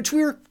 mm-hmm. which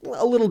we were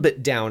a little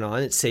bit down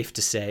on, it's safe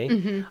to say.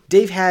 Mm-hmm.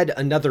 Dave had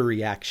another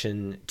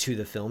reaction to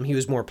the film. He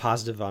was more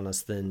positive on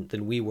us than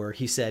we were.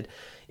 He said,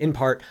 in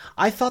part,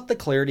 I thought the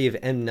clarity of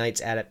M.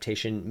 Night's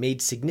adaptation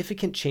made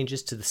significant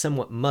changes to the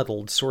somewhat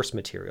muddled source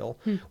material,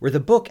 where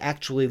the book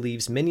actually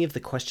leaves many of the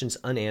questions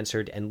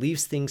unanswered and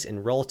leaves things in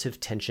in relative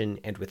tension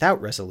and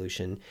without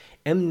resolution,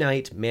 M.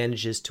 Night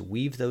manages to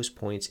weave those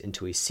points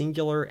into a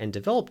singular and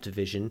developed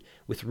vision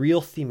with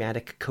real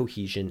thematic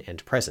cohesion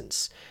and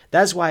presence.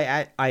 That's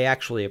why I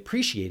actually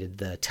appreciated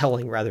the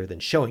telling rather than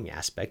showing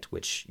aspect,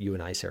 which you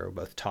and I, Sarah,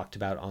 both talked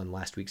about on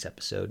last week's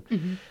episode.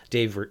 Mm-hmm.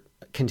 Dave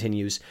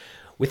continues,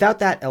 without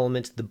that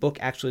element, the book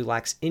actually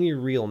lacks any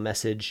real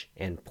message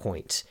and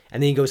point.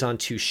 And then he goes on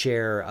to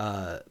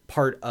share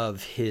part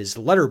of his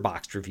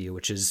Letterboxd review,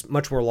 which is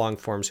much more long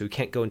form, so we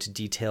can't go into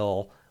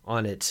detail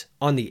on it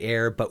on the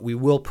air, but we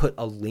will put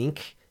a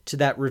link to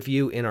that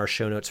review in our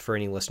show notes for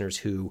any listeners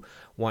who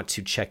want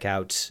to check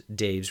out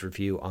Dave's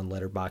review on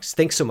Letterboxd.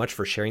 Thanks so much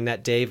for sharing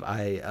that, Dave.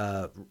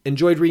 I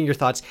enjoyed reading your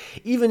thoughts,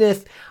 even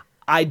if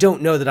I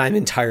don't know that I'm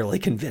entirely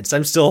convinced.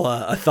 I'm still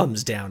a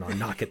thumbs down on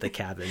Knock at the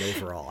Cabin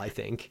overall, I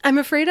think. I'm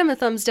afraid I'm a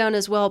thumbs down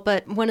as well,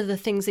 but one of the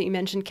things that you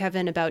mentioned,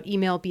 Kevin, about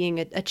email being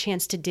a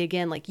chance to dig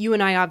in, like you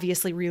and I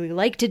obviously really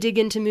like to dig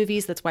into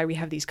movies. That's why we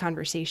have these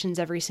conversations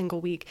every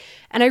single week.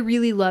 And I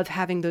really love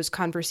having those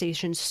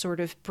conversations sort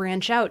of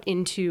branch out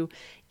into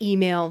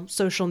email,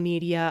 social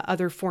media,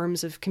 other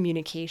forms of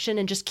communication,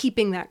 and just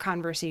keeping that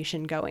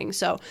conversation going.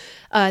 So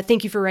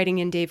thank you for writing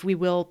in, Dave. We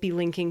will be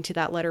linking to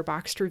that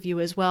Letterboxd review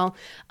as well.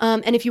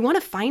 And if you want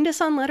to find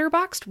us on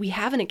Letterboxd, we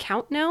have an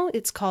account now.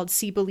 It's called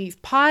See Believe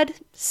Pod,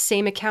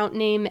 same account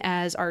name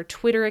as our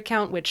Twitter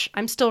account, which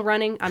I'm still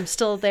running. I'm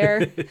still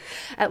there,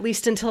 at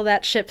least until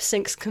that ship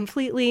sinks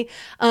completely.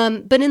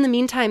 But in the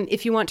meantime,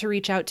 if you want to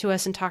reach out to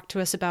us and talk to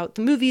us about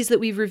the movies that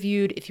we've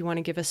reviewed, if you want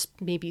to give us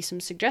maybe some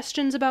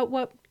suggestions about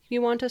what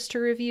you want us to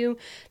review,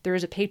 there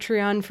is a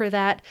Patreon for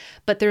that.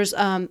 But there's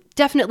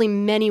definitely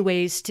many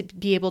ways to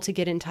be able to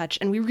get in touch.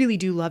 And we really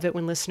do love it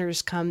when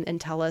listeners come and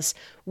tell us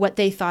what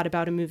they thought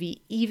about a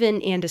movie,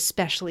 even and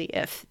especially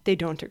if they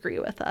don't agree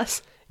with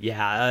us.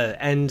 Yeah,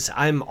 and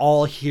I'm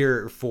all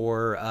here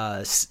for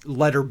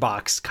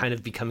Letterboxd kind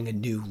of becoming a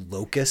new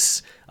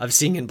locus of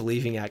seeing and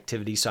believing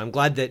activity. So I'm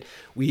glad that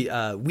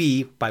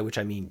we, by which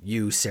I mean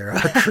you,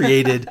 Sarah,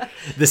 created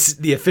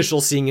the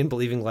official Seeing and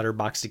Believing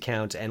Letterboxd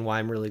account, and why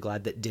I'm really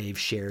glad that Dave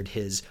shared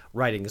his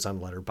writings on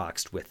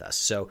Letterboxd with us.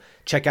 So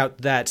check out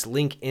that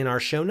link in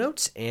our show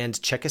notes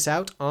and check us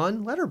out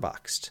on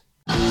Letterboxd.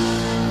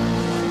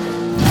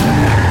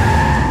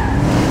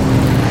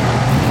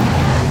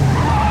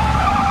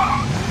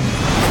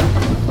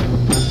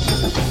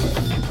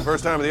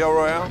 First time at the El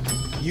Royale?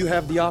 You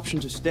have the option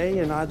to stay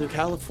in either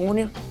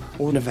California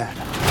or Nevada.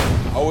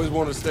 I always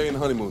wanted to stay in the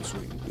honeymoon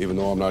suite, even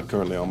though I'm not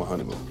currently on my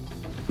honeymoon.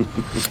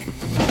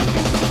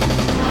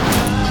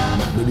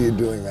 What are you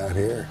doing out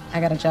here?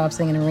 I got a job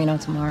singing in Reno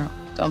tomorrow.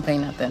 Don't pay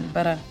nothing,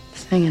 but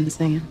singing.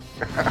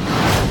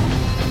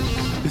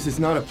 This is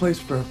not a place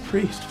for a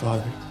priest,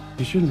 Father.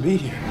 You shouldn't be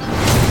here.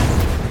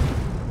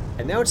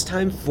 And now it's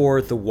time for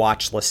the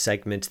watch list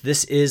segment.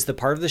 This is the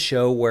part of the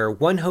show where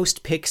one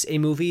host picks a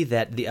movie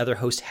that the other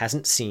host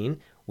hasn't seen.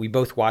 We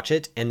both watch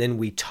it, and then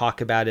we talk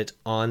about it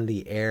on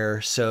the air.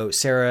 So,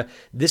 Sarah,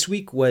 this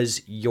week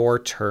was your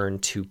turn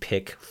to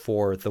pick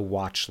for the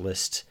watch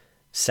list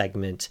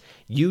segment.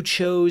 You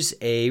chose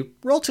a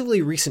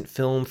relatively recent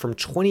film from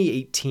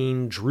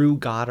 2018, Drew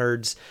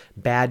Goddard's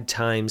Bad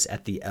Times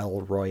at the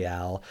El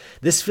Royale.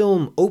 This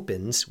film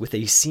opens with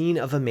a scene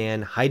of a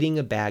man hiding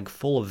a bag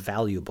full of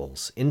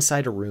valuables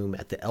inside a room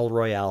at the El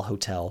Royale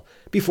Hotel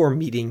before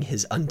meeting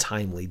his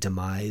untimely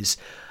demise.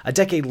 A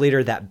decade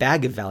later, that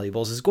bag of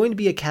valuables is going to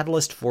be a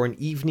catalyst for an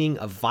evening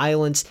of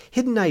violence,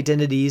 hidden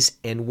identities,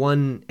 and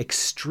one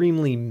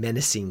extremely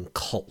menacing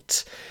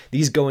cult.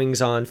 These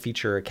goings-on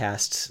feature a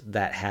cast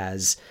that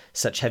has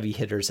such heavy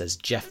hitters as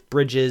Jeff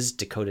Bridges,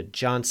 Dakota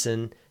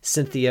Johnson,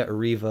 Cynthia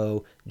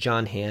Erivo,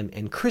 John Hamm,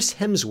 and Chris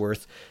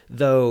Hemsworth,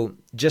 though,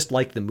 just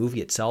like the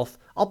movie itself,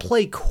 I'll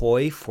play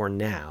coy for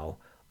now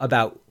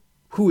about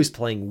who is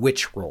playing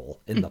which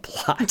role in the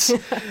plot.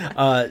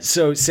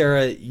 So,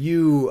 Sarah,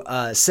 you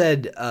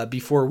said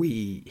before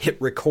we hit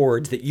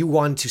record that you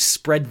wanted to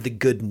spread the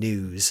good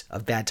news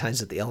of Bad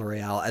Times at the El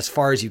Royale as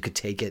far as you could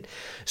take it.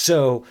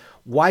 So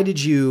why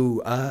did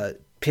you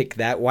pick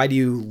that? Why do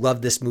you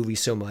love this movie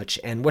so much?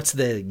 And what's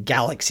the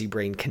Galaxy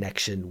Brain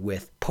connection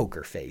with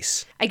Poker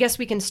Face? I guess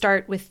we can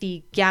start with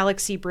the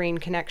Galaxy Brain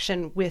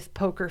connection with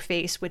Poker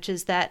Face, which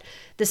is that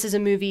this is a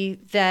movie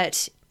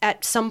that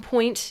at some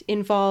point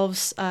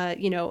involves, a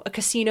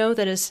casino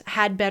that has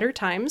had better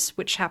times,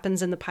 which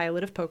happens in the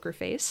pilot of Poker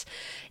Face.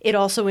 It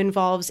also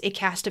involves a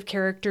cast of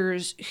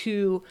characters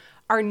who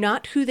are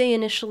not who they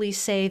initially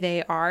say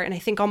they are. And I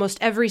think almost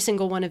every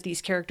single one of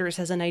these characters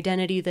has an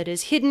identity that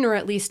is hidden or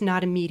at least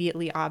not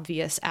immediately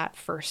obvious at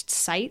first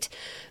sight.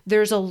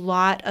 There's a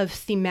lot of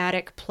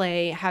thematic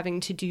play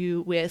having to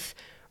do with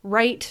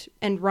right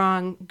and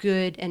wrong,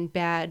 good and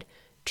bad,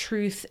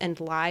 truth and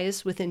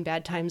lies within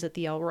Bad Times at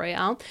the El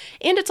Royale.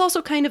 And it's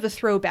also kind of a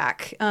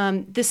throwback.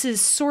 This is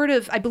sort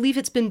of, I believe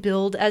it's been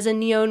billed as a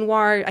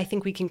neo-noir. I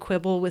think we can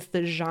quibble with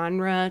the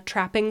genre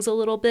trappings a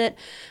little bit.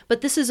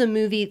 But this is a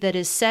movie that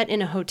is set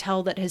in a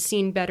hotel that has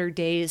seen better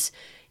days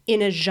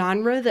in a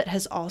genre that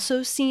has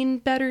also seen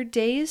better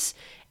days.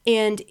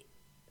 And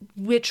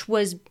which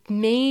was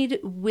made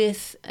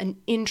with an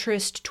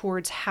interest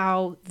towards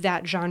how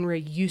that genre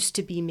used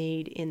to be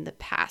made in the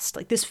past.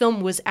 Like, this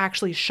film was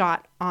actually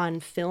shot on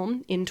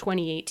film in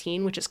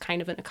 2018, which is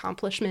kind of an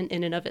accomplishment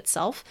in and of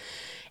itself.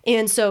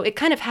 And so it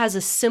kind of has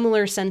a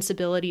similar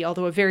sensibility,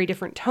 although a very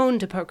different tone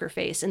to Poker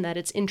Face, in that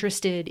it's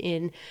interested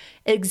in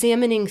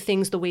examining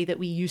things the way that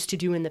we used to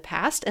do in the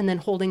past and then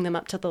holding them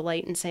up to the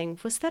light and saying,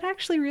 was that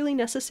actually really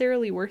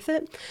necessarily worth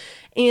it?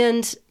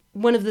 And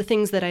one of the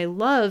things that I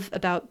love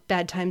about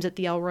Bad Times at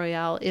the El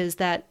Royale is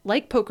that,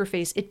 like Poker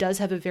Face, it does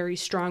have a very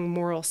strong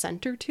moral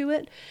center to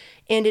it,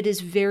 and it is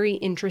very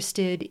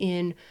interested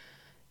in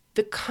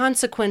the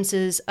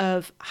consequences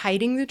of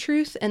hiding the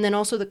truth and then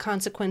also the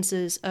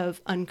consequences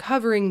of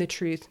uncovering the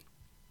truth,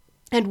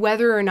 and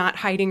whether or not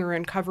hiding or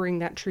uncovering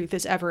that truth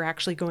is ever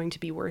actually going to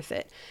be worth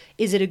it.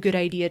 Is it a good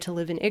idea to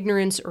live in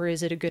ignorance, or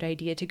is it a good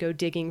idea to go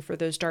digging for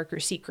those darker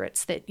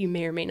secrets that you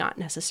may or may not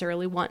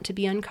necessarily want to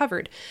be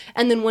uncovered?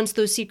 And then once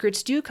those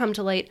secrets do come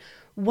to light,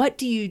 what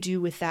do you do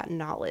with that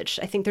knowledge?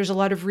 I think there's a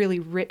lot of really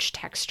rich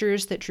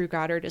textures that Drew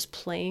Goddard is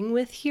playing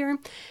with here.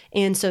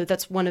 And so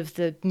that's one of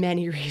the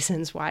many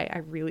reasons why I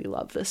really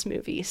love this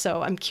movie.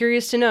 So I'm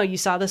curious to know, you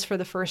saw this for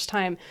the first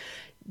time.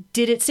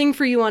 Did it sing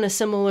for you on a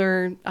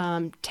similar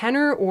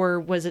tenor, or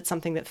was it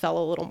something that fell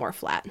a little more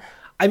flat?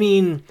 I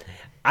mean,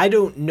 I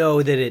don't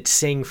know that it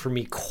sang for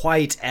me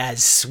quite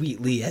as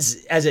sweetly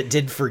as it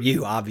did for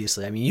you,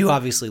 obviously. I mean, you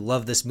obviously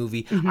love this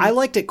movie. Mm-hmm. I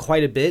liked it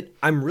quite a bit.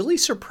 I'm really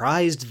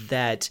surprised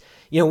that,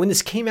 when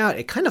this came out,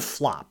 it kind of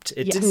flopped.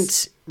 It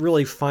didn't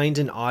really find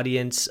an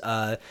audience.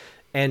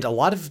 And a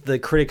lot of the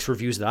critics'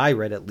 reviews that I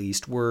read, at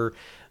least, were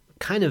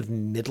kind of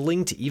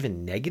middling to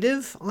even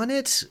negative on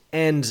it.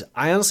 And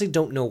I honestly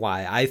don't know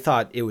why. I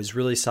thought it was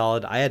really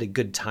solid. I had a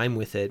good time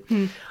with it.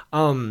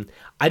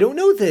 I don't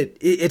know that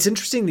it's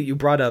interesting that you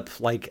brought up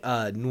like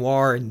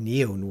noir and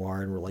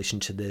neo-noir in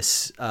relation to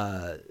this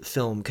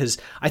film, because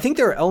I think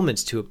there are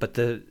elements to it, but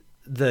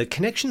the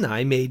connection that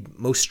I made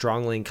most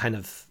strongly in kind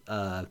of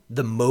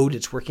the mode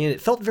it's working in,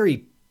 it felt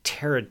very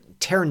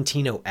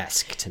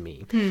Tarantino-esque to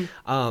me.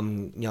 A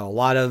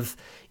lot of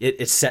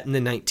it's set in the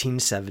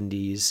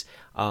 1970s.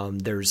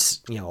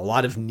 There's, a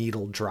lot of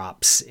needle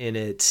drops in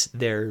it.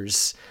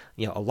 There's,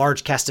 a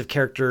large cast of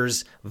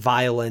characters,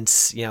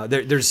 violence,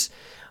 there's,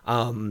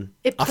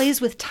 it plays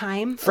with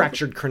time.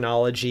 Fractured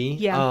chronology.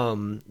 Yeah.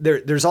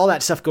 There's all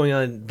that stuff going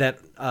on that,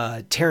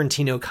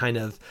 Tarantino kind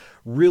of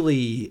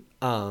really,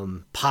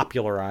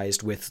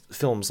 popularized with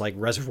films like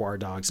Reservoir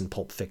Dogs and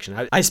Pulp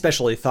Fiction. I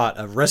especially thought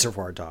of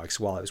Reservoir Dogs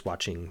while I was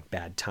watching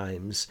Bad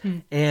Times.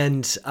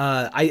 And,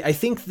 I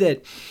think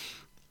that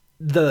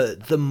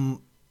the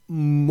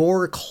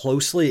more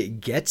closely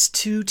it gets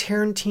to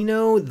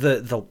Tarantino,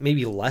 the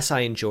maybe less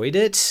I enjoyed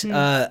it.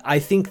 I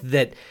think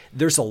that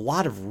there's a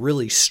lot of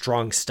really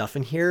strong stuff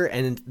in here,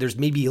 and there's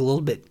maybe a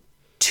little bit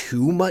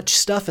too much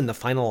stuff in the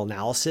final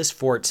analysis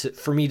for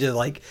me to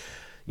like,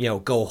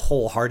 go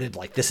wholehearted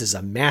like this is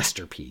a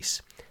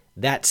masterpiece.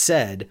 That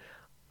said,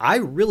 I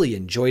really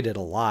enjoyed it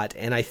a lot,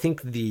 and I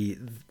think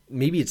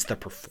maybe it's the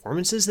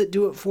performances that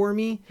do it for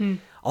me.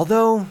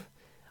 Although,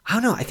 I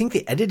don't know, I think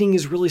the editing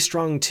is really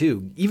strong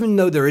too. Even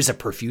though there is a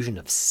profusion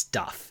of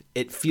stuff,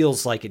 it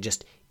feels like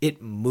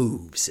it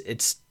moves.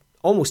 It's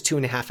almost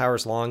 2.5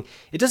 hours long.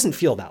 It doesn't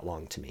feel that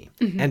long to me.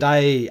 And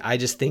I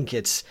just think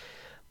it's,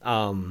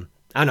 I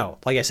don't know,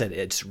 like I said,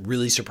 it's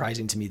really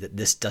surprising to me that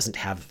this doesn't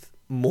have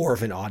more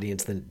of an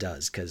audience than it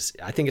does, because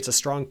I think it's a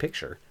strong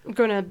picture. I'm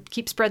going to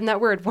keep spreading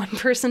that word, one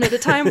person at a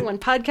time, one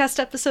podcast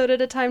episode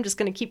at a time, just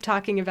going to keep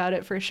talking about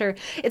it for sure.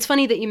 It's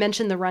funny that you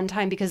mentioned the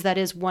runtime, because that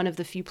is one of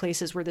the few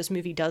places where this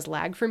movie does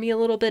lag for me a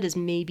little bit, is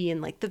maybe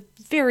in like the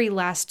very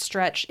last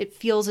stretch. It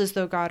feels as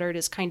though Goddard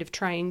is kind of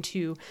trying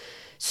to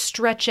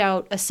stretch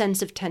out a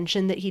sense of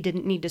tension that he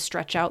didn't need to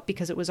stretch out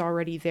because it was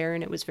already there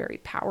and it was very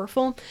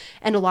powerful.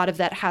 And a lot of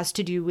that has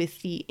to do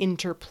with the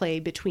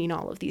interplay between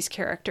all of these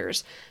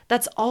characters.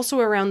 That's also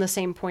around the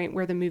same point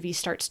where the movie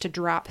starts to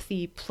drop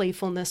the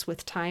playfulness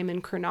with time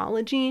and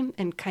chronology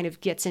and kind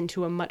of gets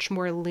into a much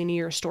more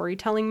linear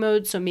storytelling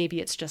mode. So maybe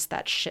it's just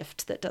that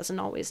shift that doesn't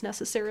always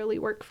necessarily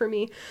work for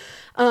me.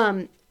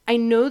 I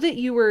know that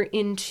you were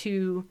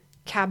into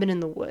Cabin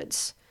in the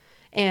Woods,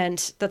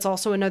 and that's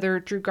also another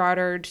Drew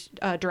Goddard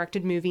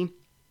directed movie.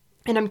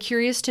 And I'm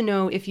curious to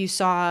know if you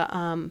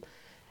saw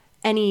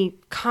any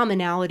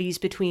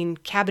commonalities between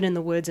Cabin in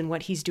the Woods and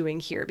what he's doing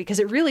here, because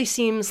it really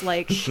seems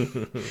like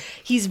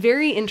he's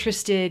very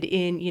interested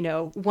in,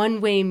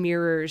 one-way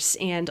mirrors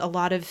and a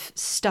lot of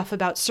stuff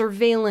about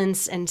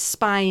surveillance and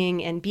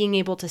spying and being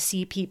able to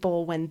see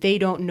people when they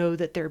don't know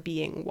that they're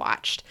being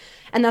watched.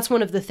 And that's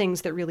one of the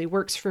things that really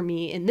works for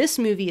me in this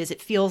movie, is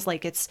it feels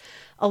like it's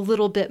a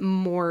little bit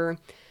more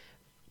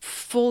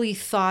fully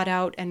thought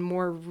out and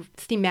more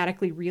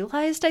thematically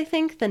realized, I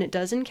think, than it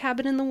does in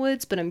Cabin in the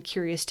Woods, but I'm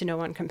curious to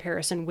know on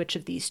comparison which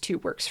of these two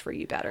works for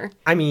you better.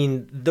 I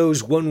mean,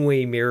 those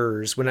one-way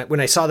mirrors, when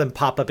I saw them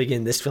pop up again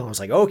in this film, I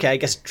was like, okay, I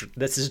guess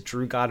this is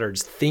Drew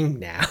Goddard's thing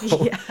now.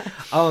 Yeah.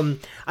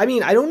 I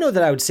mean, I don't know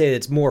that I would say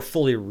it's more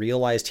fully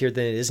realized here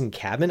than it is in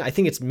Cabin. I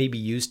think it's maybe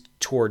used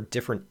toward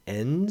different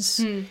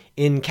ends.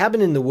 In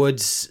Cabin in the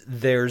Woods,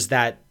 there's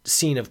that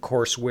scene, of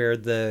course, where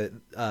the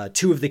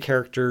two of the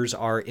characters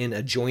are in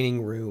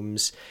adjoining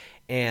rooms,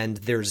 and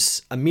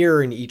there's a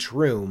mirror in each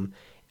room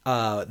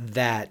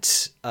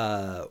that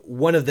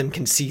one of them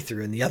can see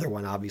through, and the other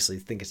one obviously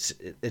thinks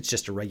it's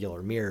just a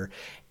regular mirror.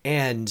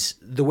 And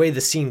the way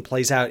the scene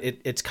plays out,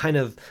 it's kind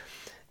of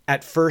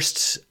at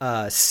first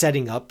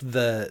setting up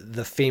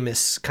the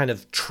famous kind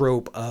of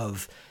trope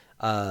of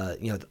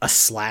a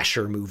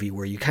slasher movie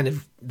where you kind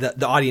of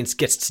the audience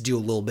gets to do a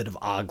little bit of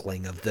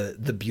ogling of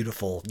the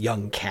beautiful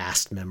young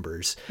cast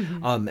members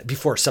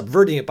before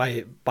subverting it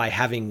by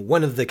having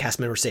one of the cast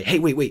members say, "Hey,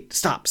 wait,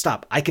 stop!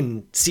 I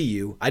can see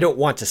you. I don't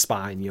want to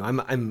spy on you.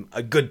 I'm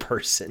a good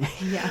person."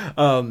 Yeah.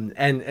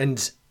 I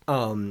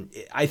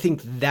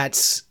think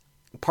that's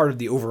part of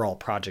the overall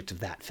project of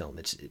that film,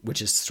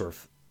 which is sort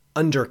of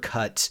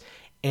undercut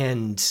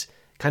and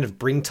kind of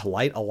bring to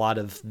light a lot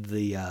of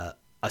the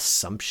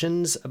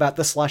assumptions about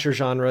the slasher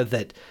genre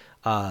that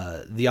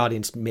the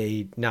audience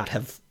may not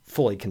have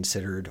fully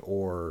considered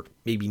or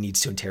maybe needs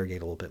to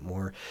interrogate a little bit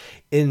more.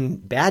 In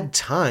Bad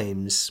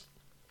Times,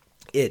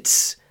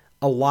 it's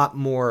a lot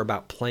more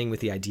about playing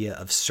with the idea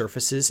of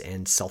surfaces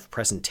and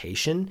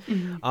self-presentation.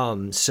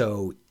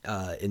 So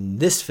in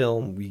this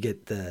film, we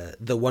get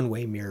the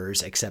one-way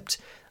mirrors, except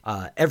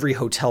every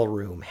hotel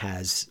room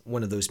has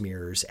one of those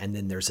mirrors, and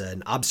then there's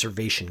an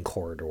observation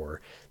corridor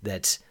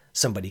that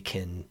somebody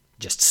can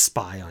just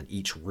spy on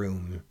each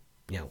room,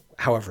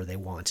 however they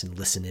want, and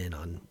listen in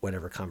on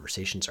whatever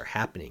conversations are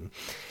happening.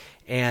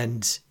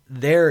 And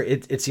there,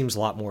 it seems a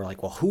lot more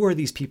like, well, who are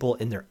these people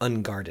in their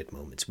unguarded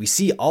moments? We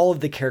see all of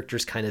the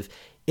characters kind of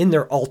in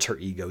their alter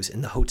egos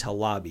in the hotel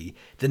lobby.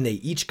 Then they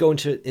each go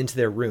into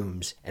their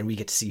rooms, and we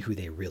get to see who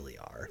they really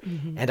are.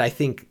 And I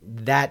think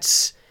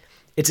it's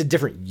a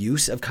different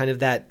use of kind of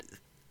that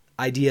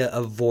idea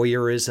of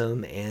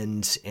voyeurism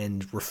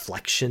and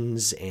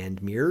reflections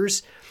and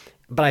mirrors.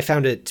 But I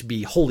found it to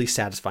be wholly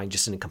satisfying,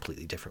 just in a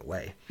completely different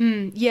way.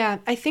 Yeah,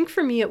 I think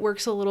for me it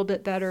works a little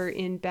bit better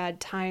in Bad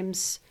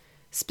Times,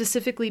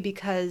 specifically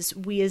because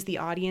we as the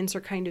audience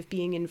are kind of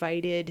being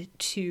invited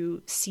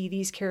to see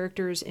these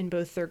characters in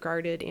both their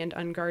guarded and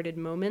unguarded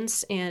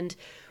moments. And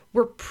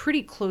we're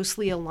pretty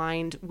closely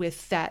aligned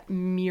with that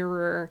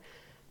mirror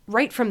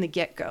right from the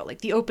get-go.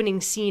 Like, the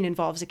opening scene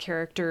involves a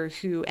character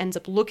who ends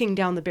up looking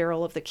down the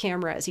barrel of the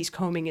camera as he's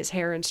combing his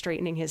hair and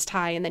straightening his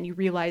tie, and then you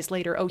realize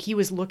later, oh, he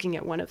was looking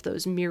at one of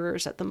those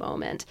mirrors at the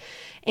moment.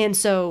 And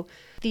so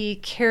the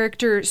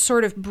character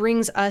sort of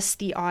brings us,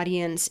 the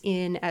audience,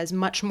 in as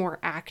much more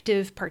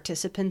active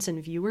participants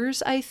and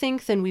viewers, I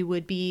think, than we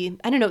would be.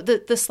 I don't know,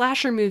 the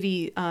slasher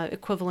movie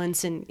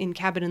equivalence in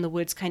Cabin in the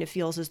Woods kind of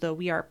feels as though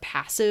we are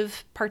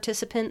passive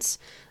participants.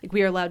 Like,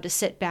 we are allowed to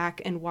sit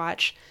back and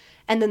watch.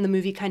 And then the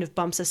movie kind of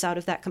bumps us out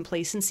of that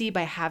complacency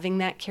by having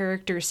that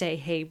character say,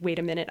 hey, wait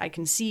a minute, I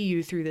can see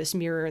you through this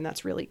mirror, and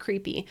that's really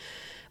creepy.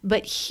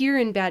 But here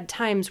in Bad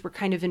Times, we're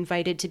kind of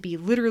invited to be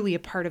literally a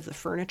part of the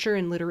furniture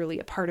and literally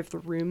a part of the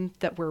room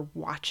that we're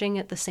watching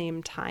at the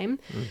same time.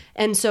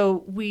 And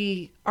so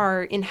we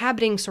are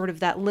inhabiting sort of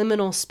that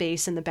liminal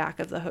space in the back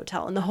of the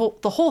hotel. And the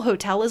whole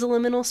hotel is a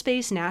liminal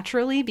space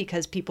naturally,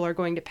 because people are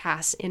going to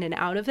pass in and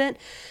out of it.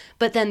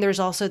 But then there's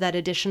also that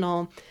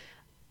additional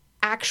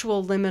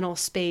actual liminal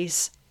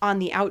space on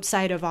the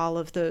outside of all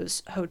of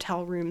those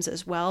hotel rooms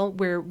as well,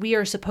 where we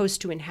are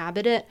supposed to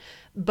inhabit it,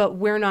 but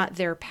we're not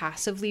there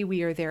passively.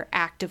 We are there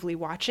actively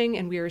watching,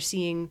 and we are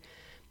seeing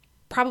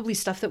probably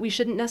stuff that we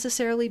shouldn't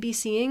necessarily be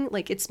seeing.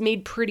 Like, it's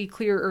made pretty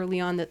clear early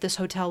on that this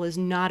hotel is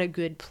not a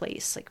good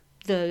place. Like,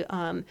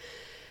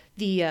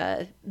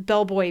 the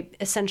bellboy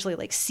essentially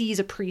sees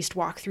a priest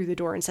walk through the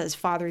door and says,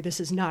 "Father, this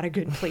is not a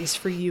good place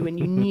for you, and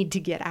you need to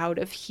get out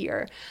of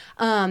here."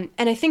 And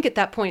I think at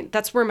that point,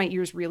 that's where my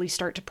ears really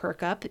start to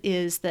perk up,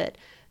 is that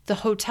the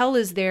hotel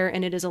is there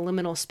and it is a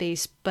liminal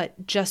space,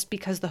 but just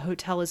because the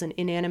hotel is an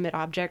inanimate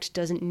object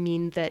doesn't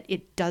mean that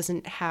it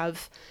doesn't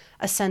have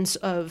a sense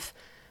of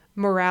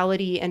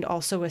morality and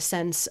also a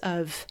sense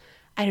of,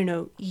 I don't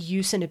know,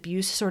 use and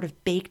abuse sort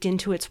of baked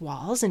into its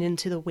walls and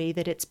into the way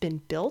that it's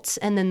been built.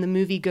 And then the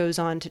movie goes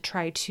on to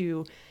try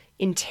to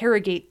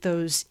interrogate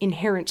those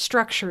inherent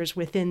structures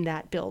within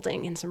that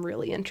building in some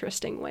really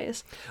interesting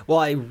ways. Well,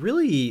 I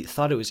really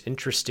thought it was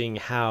interesting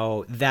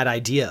how that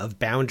idea of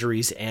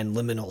boundaries and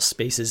liminal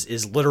spaces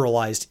is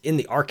literalized in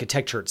the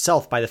architecture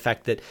itself by the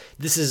fact that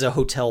this is a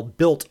hotel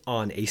built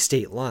on a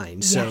state line.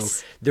 Yes.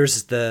 So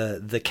there's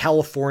the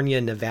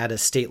California-Nevada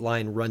state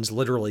line runs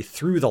literally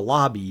through the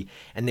lobby,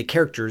 and the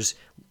characters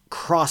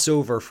cross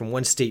over from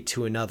one state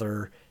to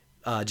another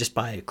just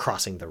by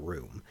crossing the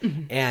room.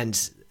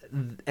 And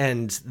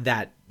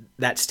that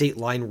state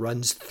line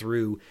runs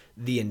through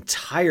the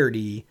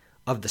entirety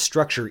of the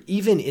structure,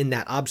 even in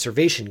that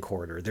observation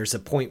corridor. There's a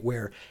point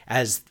where,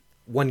 as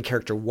one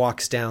character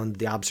walks down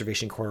the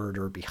observation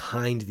corridor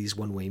behind these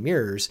one-way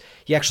mirrors,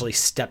 he actually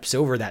steps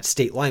over that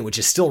state line, which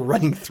is still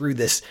running through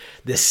this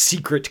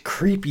secret,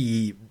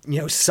 creepy,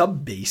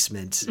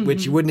 sub-basement,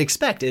 which you wouldn't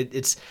expect.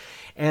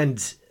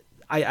 And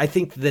I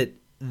think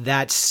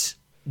that's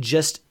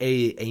just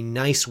a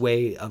nice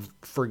way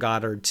for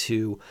Goddard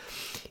to,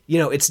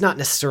 it's not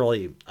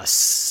necessarily a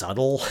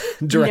subtle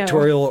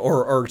directorial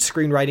or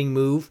screenwriting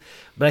move,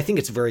 but I think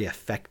it's very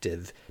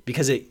effective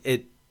because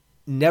it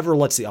never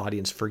lets the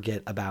audience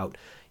forget about,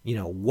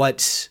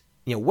 what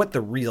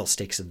the real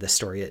stakes of this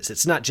story is.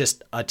 It's not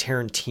just a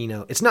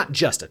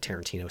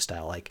Tarantino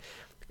style, like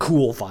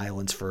cool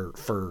violence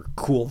for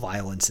cool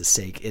violence's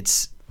sake.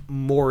 It's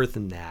more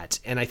than that.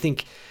 And I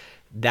think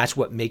that's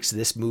what makes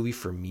this movie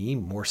for me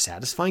more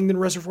satisfying than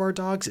Reservoir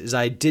Dogs, is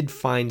I did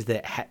find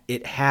that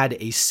it had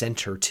a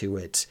center to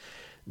it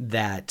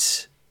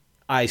that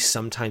I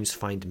sometimes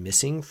find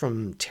missing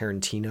from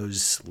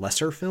Tarantino's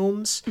lesser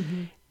films.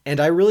 Mm-hmm. And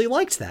I really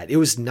liked that. It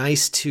was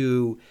nice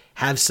to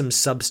have some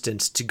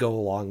substance to go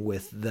along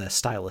with the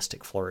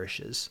stylistic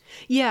flourishes.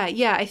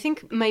 Yeah. I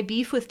think my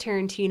beef with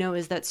Tarantino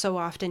is that so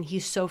often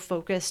he's so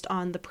focused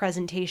on the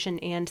presentation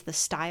and the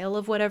style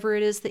of whatever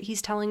it is that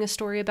he's telling a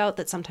story about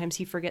that sometimes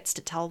he forgets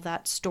to tell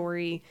that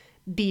story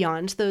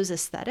beyond those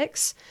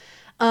aesthetics.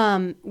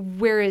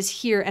 Whereas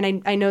here,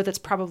 and I know that's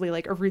probably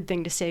like a rude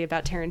thing to say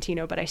about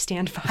Tarantino, but I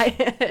stand by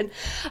it.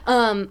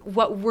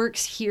 What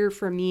works here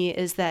for me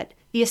is that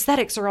the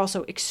aesthetics are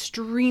also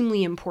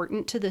extremely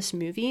important to this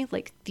movie.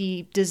 Like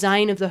the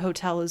design of the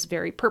hotel is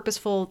very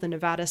purposeful. The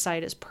Nevada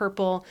side is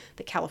purple.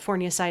 The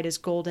California side is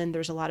golden.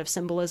 There's a lot of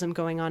symbolism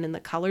going on in the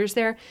colors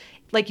there.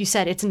 Like you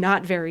said, it's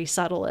not very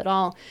subtle at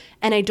all.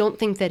 And I don't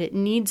think that it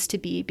needs to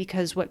be,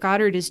 because what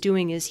Goddard is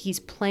doing is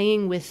he's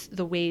playing with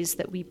the ways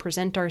that we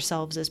present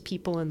ourselves as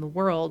people in the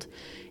world.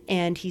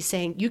 And he's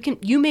saying,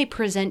 you may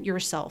present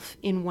yourself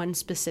in one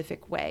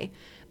specific way,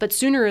 but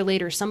sooner or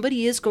later,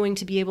 somebody is going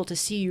to be able to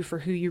see you for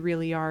who you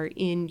really are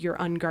in your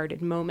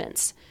unguarded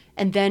moments.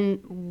 And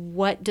then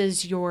what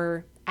does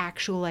your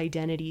actual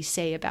identity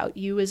say about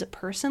you as a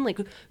person?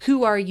 Like,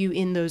 who are you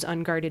in those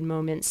unguarded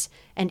moments?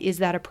 And is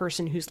that a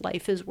person whose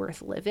life is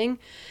worth living?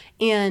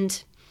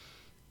 And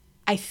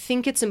I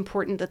think it's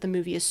important that the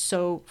movie is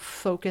so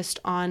focused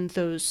on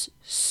those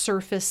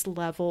surface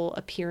level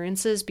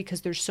appearances,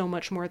 because there's so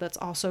much more that's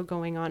also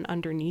going on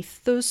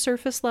underneath those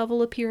surface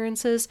level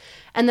appearances.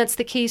 And that's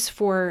the case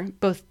for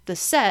both the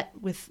set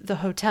with the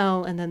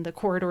hotel and then the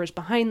corridors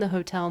behind the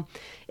hotel.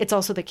 It's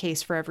also the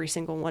case for every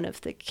single one of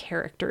the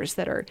characters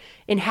that are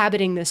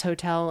inhabiting this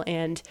hotel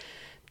and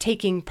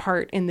taking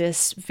part in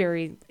this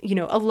very,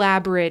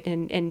 elaborate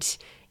and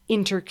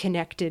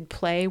interconnected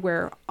play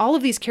where all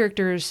of these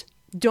characters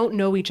don't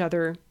know each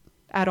other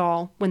at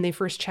all when they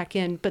first check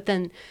in, but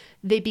then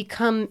they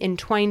become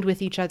entwined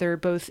with each other,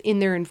 both in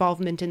their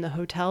involvement in the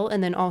hotel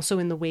and then also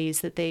in the ways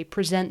that they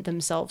present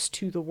themselves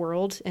to the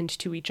world and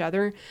to each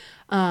other.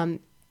 And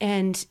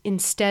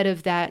instead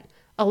of that,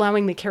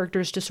 allowing the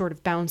characters to sort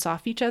of bounce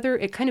off each other,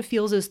 it kind of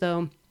feels as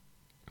though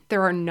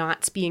there are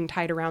knots being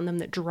tied around them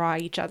that draw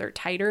each other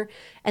tighter,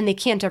 and they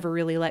can't ever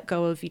really let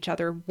go of each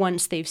other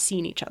once they've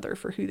seen each other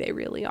for who they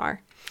really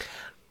are.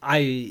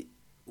 I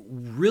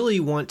really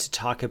want to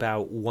talk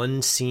about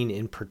one scene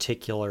in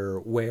particular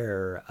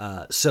where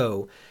it's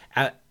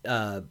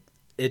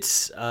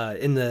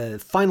in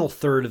the final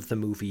third of the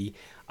movie.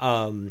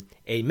 A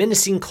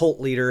menacing cult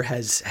leader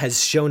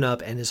has shown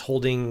up and is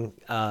holding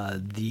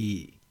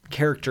the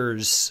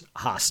characters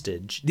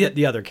hostage,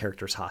 the other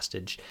characters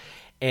hostage,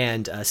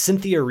 and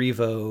Cynthia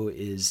Erivo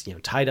is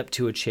tied up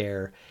to a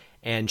chair,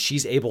 and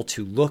she's able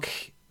to look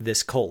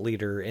this cult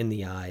leader in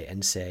the eye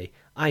and say,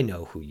 I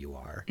know who you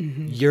are.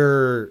 Mm-hmm.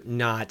 You're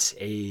not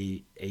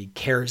a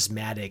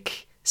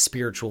charismatic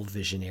spiritual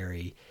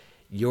visionary.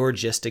 You're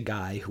just a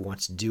guy who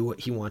wants to do what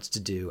he wants to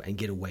do and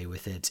get away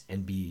with it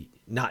and be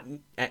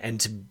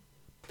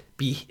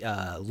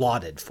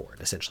lauded for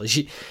it.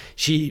 Essentially,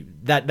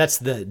 that's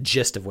the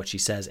gist of what she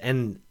says,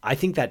 and I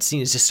think that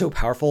scene is just so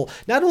powerful.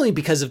 Not only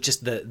because of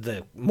just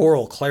the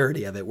moral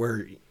clarity of it,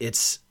 where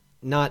it's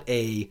not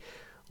a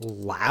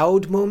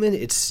loud moment.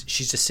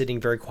 She's just sitting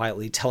very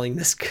quietly telling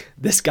this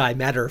guy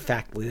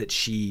matter-of-factly that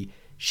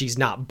she's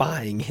not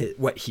buying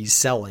what he's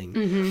selling.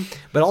 Mm-hmm.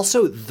 But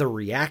also the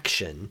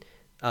reaction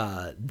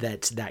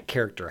that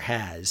character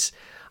has.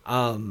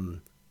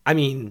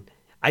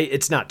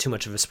 It's not too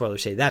much of a spoiler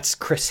to say that's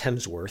Chris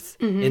Hemsworth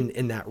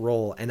in that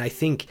role, and I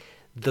think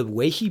the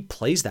way he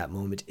plays that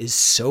moment is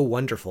so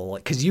wonderful,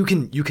 because you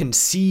can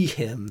see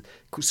him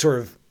sort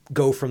of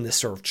go from this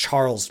sort of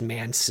Charles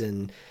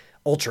Manson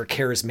ultra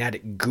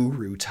charismatic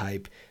guru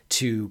type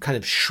to kind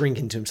of shrink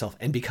into himself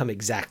and become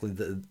exactly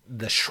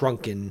the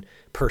shrunken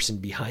person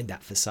behind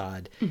that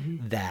facade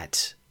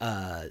that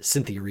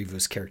Cynthia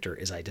Erivo's character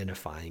is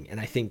identifying. And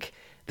I think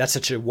that's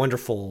such a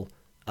wonderful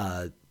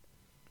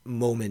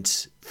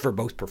moment for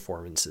both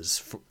performances,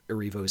 for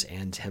Erivo's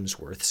and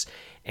Hemsworth's.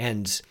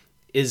 And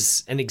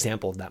is an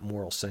example of that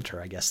moral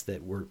center, I guess,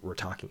 that we're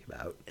talking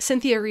about.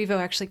 Cynthia Erivo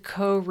actually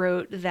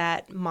co-wrote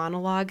that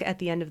monologue at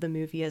the end of the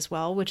movie as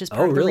well, which is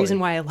part of the really? reason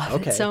why I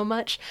love it so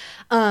much.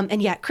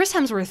 And yeah, Chris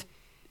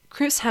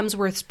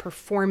Hemsworth's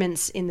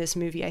performance in this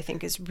movie, I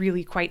think, is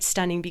really quite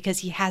stunning because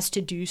he has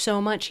to do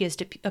so much. He has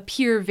to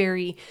appear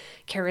very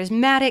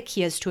charismatic.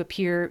 He has to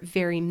appear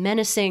very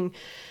menacing.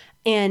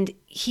 And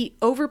he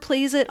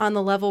overplays it on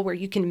the level where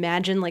you can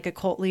imagine like a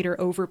cult leader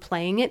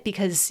overplaying it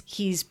because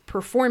he's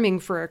performing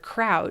for a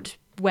crowd,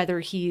 whether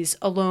he's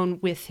alone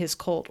with his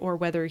cult or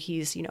whether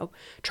he's,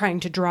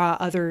 trying to draw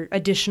other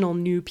additional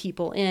new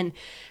people in.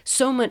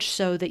 So much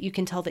so that you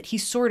can tell that he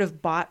sort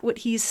of bought what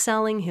he's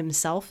selling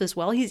himself as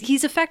well.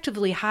 He's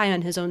effectively high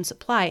on his own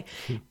supply.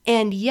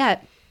 And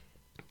yet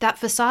that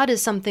facade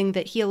is something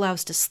that he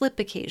allows to slip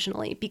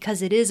occasionally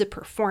because it is a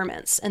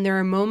performance. And there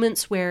are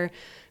moments where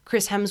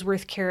Chris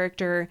Hemsworth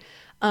character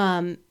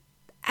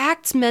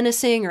acts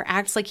menacing or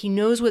acts like he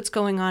knows what's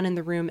going on in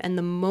the room. And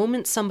the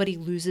moment somebody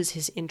loses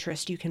his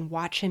interest, you can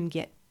watch him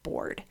get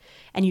bored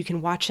and you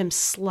can watch him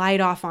slide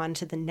off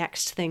onto the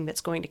next thing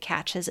that's going to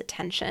catch his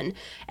attention.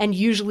 And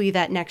usually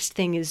that next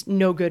thing is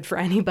no good for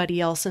anybody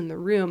else in the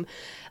room.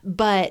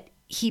 But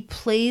he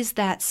plays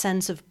that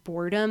sense of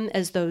boredom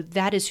as though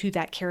that is who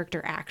that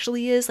character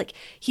actually is. Like,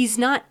 he's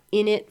not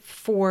in it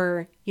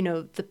for,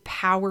 the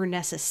power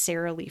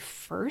necessarily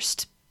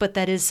first, but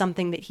that is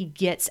something that he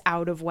gets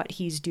out of what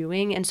he's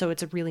doing. And so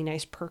it's a really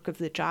nice perk of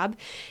the job.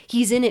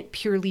 He's in it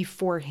purely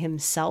for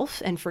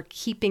himself and for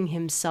keeping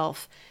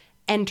himself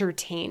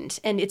entertained.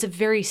 And it's a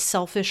very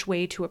selfish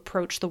way to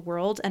approach the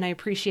world. And I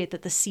appreciate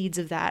that the seeds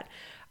of that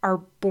are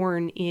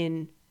born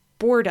in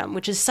boredom,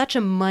 which is such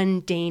a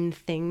mundane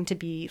thing to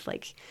be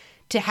like,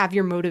 to have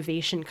your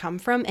motivation come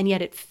from, and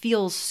yet it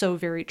feels so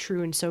very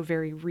true and so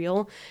very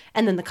real.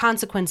 And then the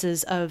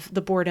consequences of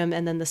the boredom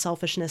and then the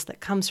selfishness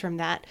that comes from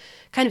that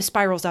kind of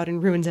spirals out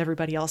and ruins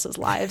everybody else's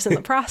lives in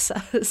the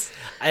process.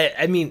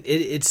 I mean,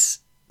 it's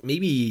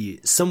maybe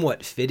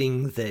somewhat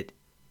fitting that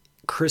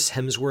Chris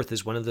Hemsworth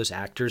is one of those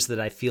actors that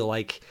I feel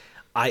like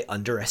I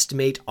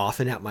underestimate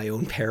often at my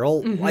own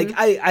peril. Mm-hmm. Like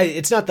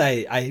it's not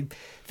that I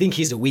think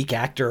he's a weak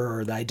actor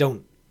or that I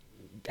don't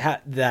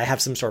that I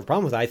have some sort of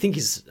problem with it. I think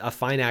he's a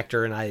fine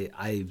actor, and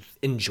I've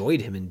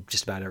enjoyed him in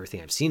just about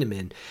everything I've seen him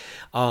in.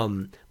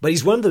 But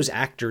he's one of those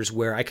actors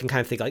where I can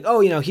kind of think like,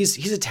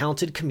 he's a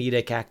talented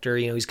comedic actor.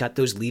 He's got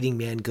those leading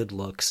man good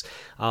looks.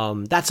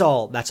 That's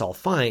all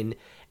fine.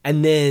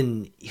 And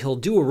then he'll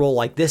do a role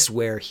like this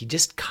where he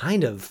just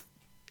kind of,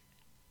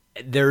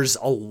 there's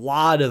a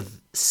lot of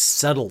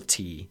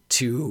subtlety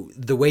to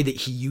the way that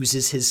he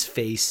uses his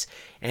face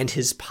and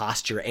his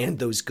posture and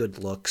those good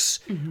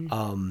looks.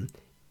 Mm-hmm.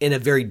 In a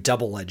very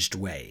double-edged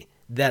way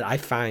that I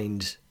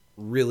find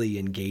really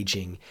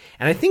engaging.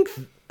 And I think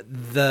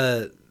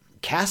the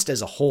cast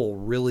as a whole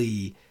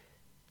really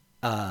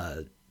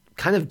kind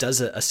of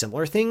does a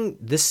similar thing.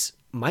 This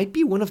might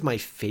be one of my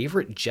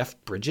favorite Jeff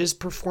Bridges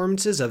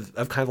performances of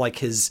kind of like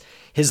his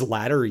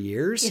latter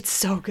years. It's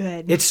so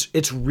good.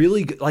 It's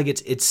really good. Like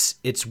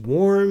it's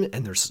warm,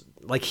 and there's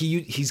like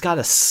he's got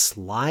a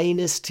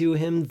slyness to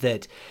him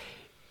that,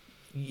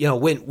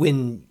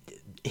 when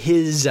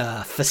his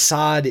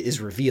facade is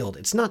revealed,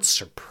 it's not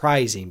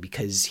surprising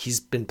because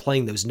he's been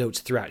playing those notes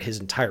throughout his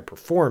entire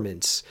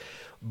performance.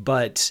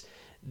 But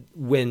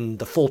when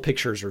the full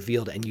picture is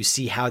revealed and you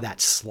see how that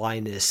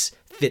slyness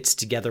fits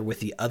together with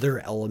the other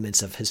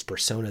elements of his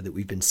persona that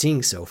we've been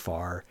seeing so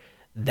far,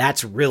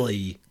 that's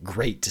really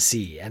great to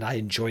see. And I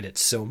enjoyed it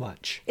so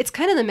much. It's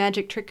kind of the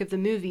magic trick of the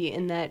movie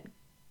in that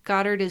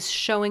Goddard is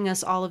showing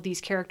us all of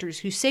these characters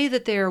who say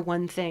that they are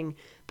one thing,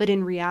 but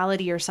in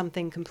reality are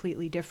something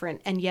completely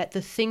different. And yet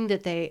the thing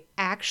that they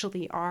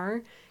actually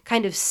are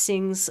kind of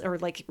sings or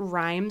like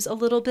rhymes a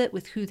little bit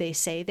with who they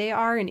say they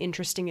are in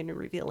interesting and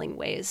revealing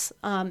ways.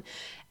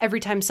 Every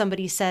time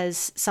somebody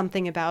says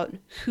something about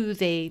who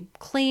they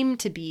claim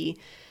to be,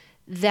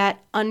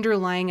 that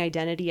underlying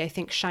identity, I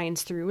think,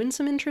 shines through in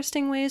some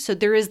interesting ways. So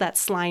there is that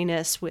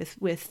slyness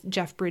with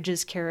Jeff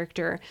Bridges'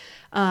 character,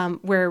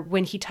 where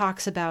when he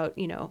talks about,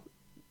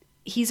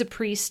 he's a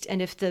priest,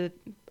 and if the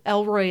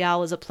El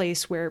Royale is a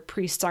place where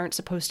priests aren't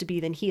supposed to be,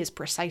 then he is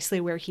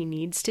precisely where he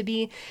needs to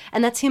be.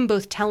 And that's him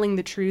both telling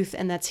the truth,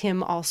 and that's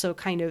him also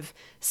kind of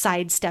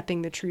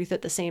sidestepping the truth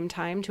at the same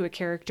time to a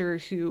character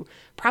who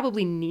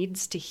probably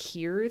needs to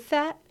hear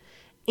that,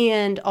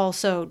 and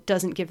also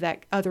doesn't give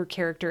that other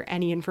character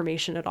any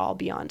information at all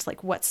beyond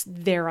like what's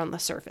there on the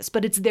surface.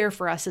 But it's there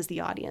for us as the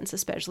audience,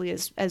 especially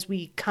as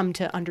we come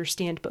to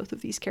understand both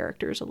of these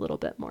characters a little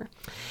bit more.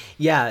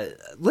 Yeah,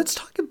 let's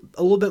talk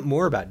a little bit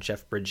more about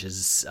Jeff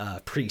Bridges'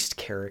 priest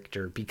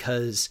character,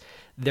 because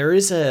there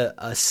is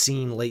a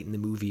scene late in the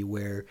movie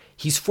where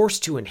he's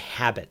forced to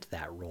inhabit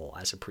that role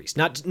as a priest.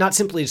 Not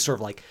simply to sort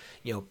of like,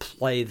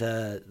 play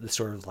the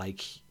sort of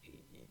like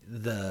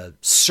the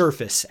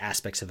surface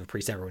aspects of a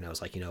priest everyone knows,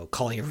 like,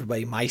 calling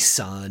everybody my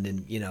son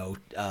and,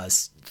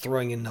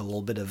 throwing in a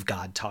little bit of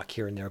God talk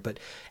here and there, but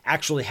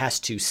actually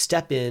has to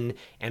step in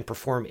and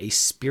perform a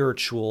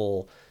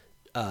spiritual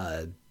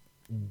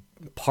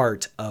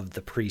part of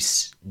the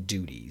priest's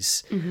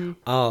duties.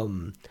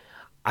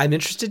 I'm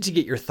interested to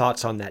get your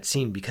thoughts on that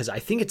scene, because I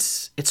think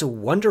it's a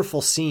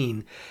wonderful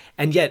scene.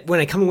 And yet when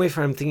I come away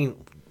from it, I'm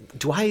thinking,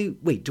 do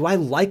I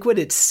like what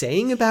it's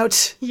saying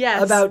about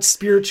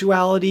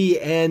spirituality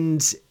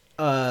and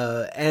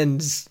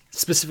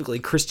specifically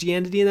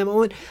Christianity in that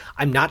moment?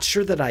 I'm not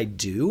sure that I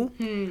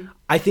do.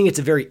 I think it's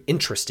a very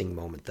interesting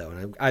moment, though,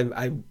 and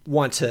I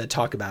want to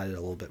talk about it a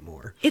little bit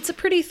more. It's a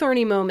pretty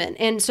thorny moment.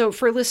 And so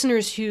for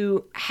listeners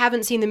who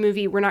haven't seen the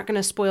movie, we're not going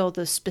to spoil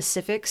the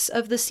specifics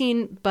of the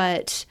scene,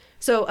 but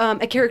so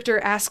a character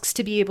asks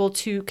to be able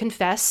to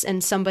confess,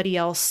 and somebody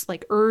else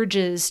like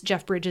urges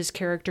Jeff Bridges'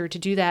 character to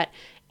do that,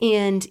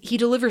 and he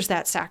delivers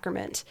that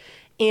sacrament.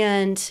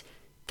 And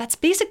that's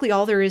basically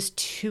all there is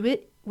to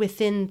it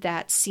within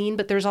that scene,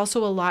 but there's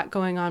also a lot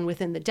going on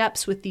within the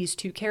depths with these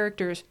two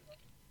characters,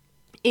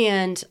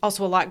 and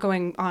also a lot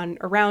going on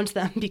around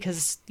them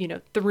because,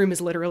 the room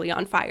is literally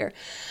on fire.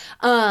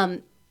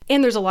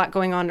 And there's a lot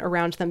going on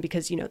around them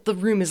because, the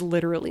room is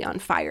literally on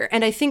fire.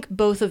 And I think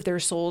both of their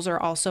souls are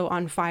also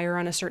on fire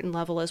on a certain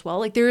level as well.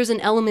 Like, there is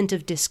an element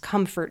of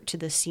discomfort to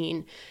the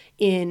scene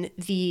in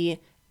the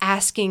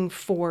asking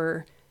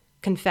for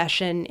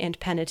confession and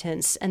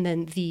penitence, and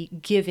then the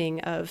giving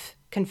of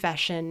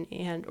confession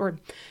or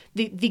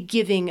the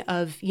giving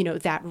of,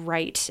 that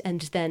right,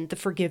 and then the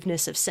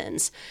forgiveness of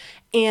sins.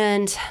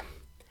 And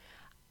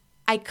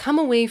I come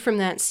away from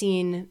that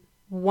scene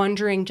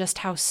wondering just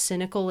how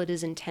cynical it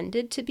is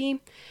intended to be.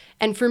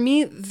 And for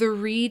me, the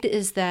read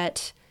is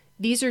that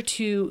these are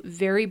two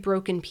very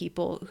broken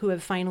people who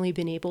have finally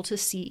been able to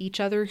see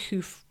each other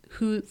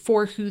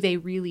for who they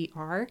really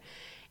are.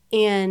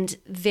 And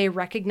they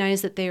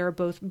recognize that they are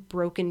both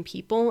broken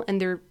people, and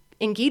they're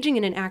engaging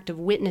in an act of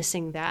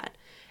witnessing that,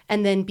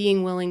 and then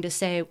being willing to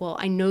say, well,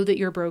 I know that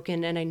you're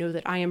broken and I know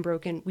that I am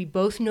broken. We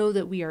both know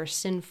that we are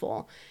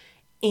sinful,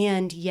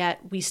 and yet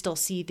we still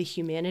see the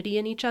humanity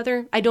in each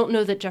other. I don't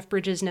know that Jeff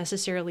Bridges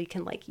necessarily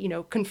can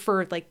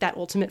confer that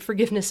ultimate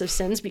forgiveness of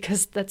sins,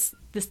 because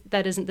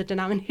that isn't the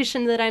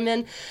denomination that I'm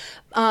in.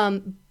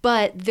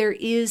 But there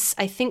is,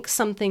 I think,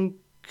 something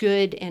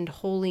good and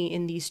holy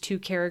in these two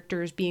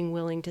characters being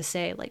willing to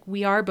say,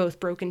 we are both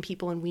broken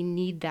people and we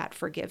need that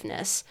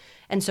forgiveness.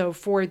 And so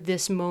for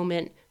this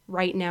moment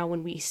right now,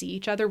 when we see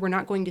each other, we're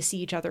not going to see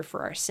each other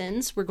for our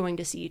sins. We're going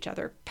to see each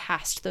other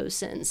past those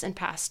sins and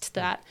past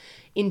that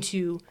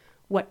into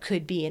what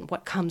could be and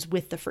what comes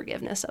with the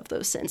forgiveness of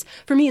those sins.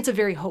 For me, it's a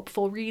very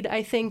hopeful read,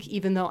 I think,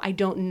 even though I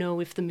don't know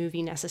if the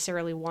movie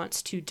necessarily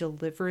wants to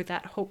deliver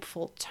that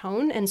hopeful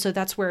tone. And so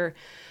that's where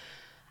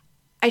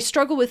I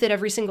struggle with it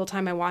every single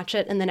time I watch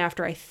it. And then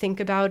after I think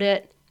about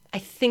it, I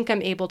think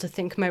I'm able to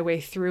think my way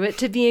through it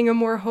to being a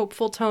more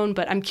hopeful tone.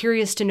 But I'm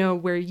curious to know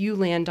where you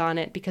land on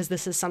it, because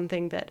this is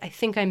something that I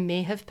think I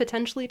may have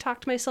potentially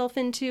talked myself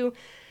into.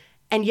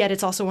 And yet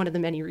it's also one of the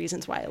many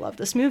reasons why I love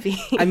this movie.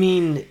 I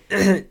mean,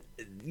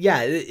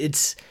 yeah,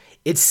 it's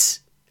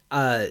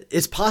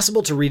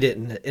possible to read it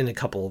in a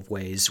couple of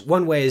ways.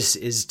 One way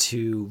is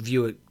to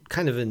view it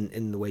kind of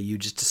in the way you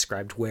just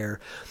described, where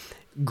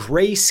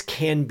grace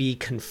can be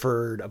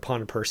conferred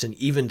upon a person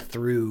even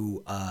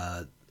through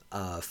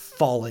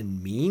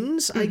fallen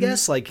means, I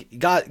guess.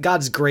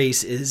 God's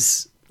grace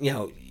is,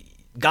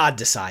 God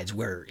decides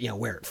where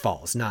it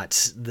falls,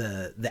 not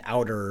the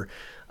outer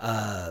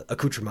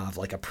accoutrement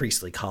of a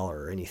priestly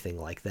collar or anything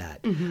like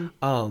that.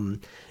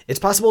 It's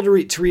possible to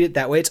read it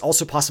that way. It's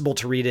also possible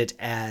to read it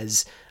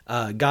as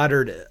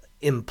Goddard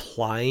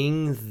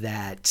implying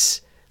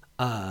that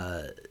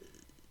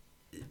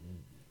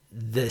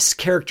this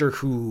character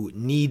who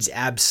needs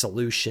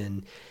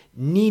absolution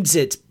needs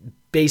it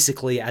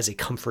basically as a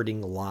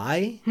comforting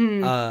lie,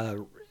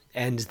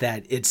 and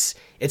that it's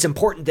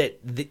important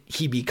that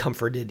he be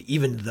comforted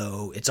even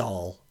though it's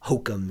all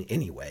hokum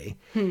anyway.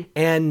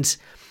 And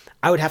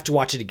I would have to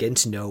watch it again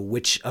to know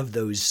which of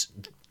those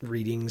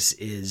readings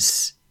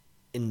is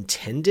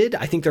intended.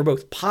 I think they're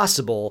both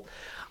possible.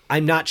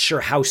 I'm not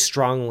sure how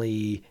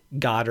strongly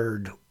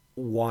Goddard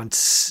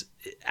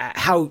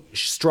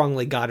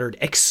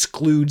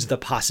excludes the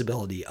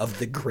possibility of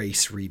the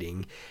grace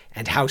reading,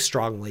 and how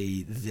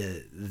strongly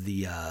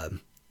the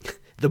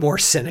more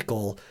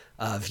cynical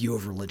view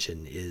of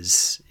religion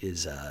is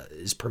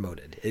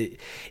promoted.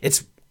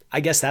 I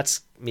guess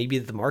that's maybe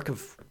the mark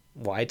of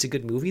why it's a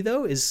good movie,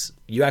 though, is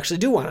you actually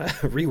do want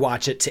to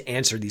rewatch it to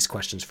answer these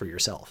questions for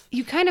yourself.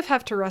 You kind of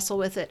have to wrestle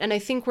with it. And I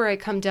think where I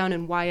come down,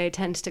 and why I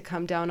tend to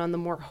come down on the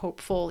more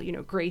hopeful,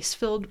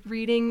 grace-filled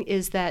reading,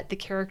 is that the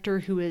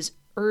character who is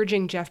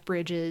urging Jeff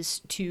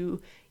Bridges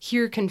to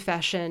hear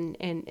confession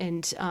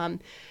and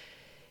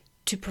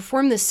to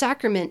perform this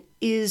sacrament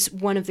is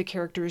one of the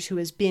characters who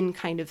has been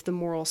kind of the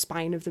moral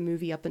spine of the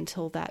movie up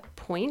until that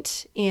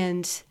point.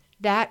 And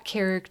that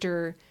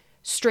character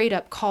straight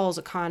up calls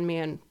a con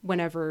man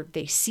whenever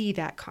they see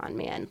that con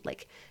man.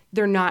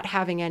 they're not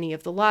having any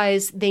of the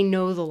lies. They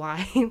know the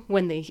lie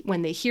when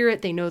they hear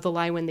it. They know the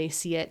lie when they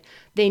see it.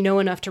 They know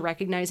enough to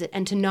recognize it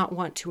and to not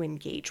want to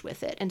engage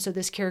with it. And so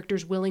this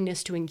character's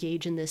willingness to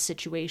engage in this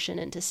situation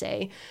and to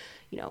say,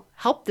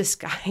 help this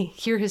guy,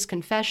 hear his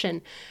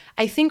confession,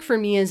 I think for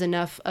me is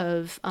enough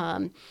of,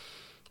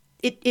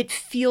 it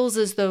feels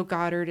as though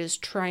Goddard is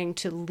trying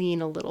to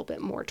lean a little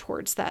bit more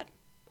towards that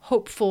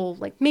hopeful,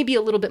 like maybe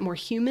a little bit more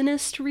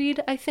humanist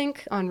read, I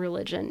think, on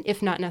religion,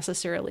 if not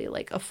necessarily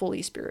like a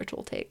fully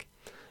spiritual take.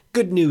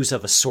 Good news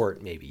of a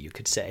sort, maybe you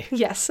could say.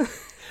 Yes.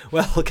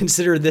 Well,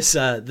 consider this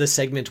the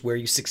segment where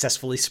you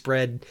successfully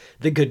spread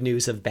the good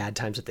news of Bad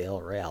Times at the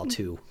El Royale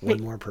to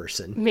one more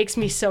person. Makes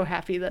me so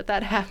happy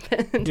that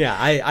happened. Yeah,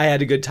 I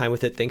had a good time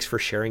with it. Thanks for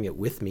sharing it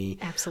with me.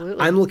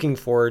 Absolutely. I'm looking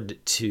forward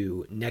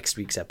to next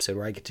week's episode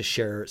where I get to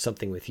share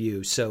something with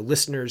you. So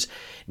listeners,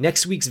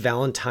 next week's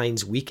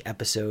Valentine's Week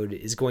episode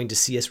is going to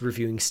see us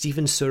reviewing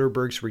Steven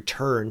Soderbergh's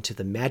return to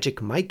the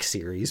Magic Mike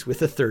series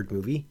with a third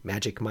movie,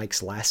 Magic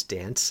Mike's Last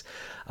Dance.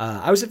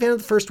 I was a fan of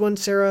the first one,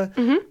 Sarah.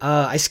 Mm-hmm.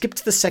 I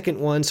skipped the second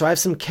one, so I have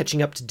some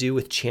catching up to do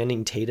with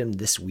Channing Tatum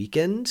this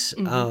weekend.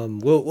 Mm-hmm.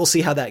 We'll see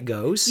how that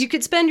goes. You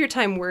could spend your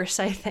time worse,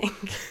 I think.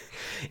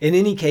 In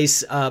any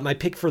case, my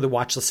pick for the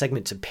watch list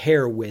segment to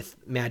pair with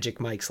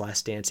Magic Mike's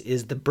Last Dance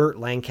is the Burt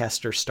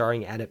Lancaster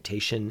starring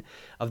adaptation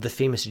of the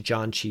famous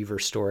John Cheever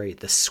story,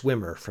 The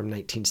Swimmer, from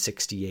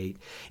 1968.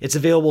 It's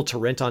available to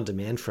rent on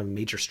demand from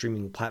major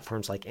streaming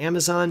platforms like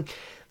Amazon.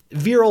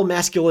 Virile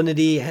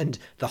masculinity and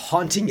the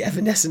haunting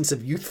evanescence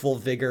of youthful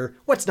vigor.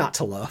 What's not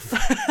to love?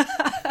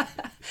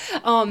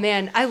 Oh,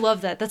 man, I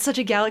love that. That's such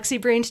a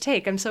galaxy-brained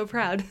take. I'm so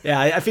proud. Yeah,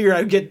 I figured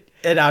I'd get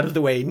it out of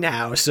the way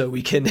now so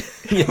we can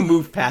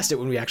move past it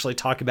when we actually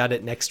talk about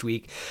it next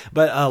week.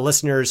 But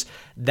listeners,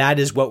 that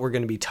is what we're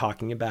going to be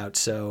talking about.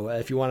 So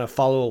if you want to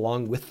follow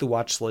along with the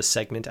watch list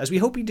segment, as we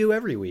hope we do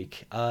every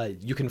week,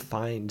 you can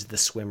find The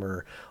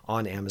Swimmer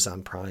on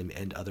Amazon Prime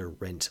and other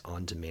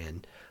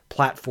rent-on-demand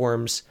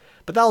platforms.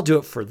 But that'll do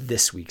it for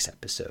this week's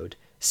episode.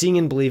 Seeing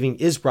and Believing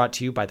is brought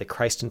to you by the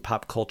Christ and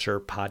Pop Culture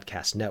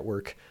Podcast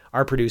Network.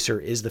 Our producer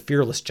is the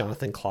fearless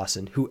Jonathan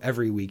Clausen, who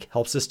every week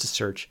helps us to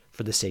search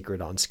for the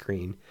sacred on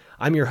screen.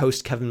 I'm your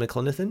host, Kevin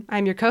McLenithan.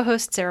 I'm your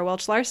co-host, Sarah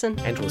Welch Larson.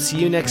 And we'll see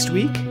you next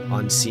week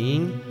on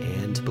Seeing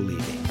and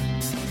Believing.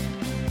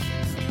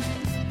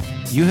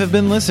 You have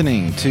been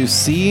listening to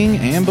Seeing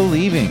and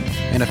Believing,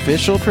 an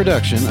official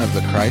production of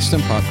the Christ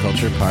and Pop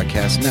Culture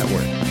Podcast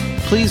Network.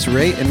 Please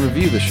rate and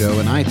review the show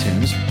in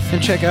iTunes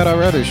and check out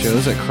our other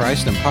shows at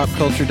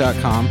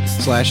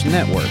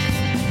christandpopculture.com/network.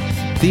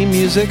 Theme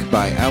music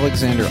by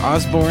Alexander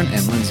Osborne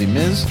and Lindsay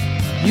Miz,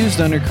 used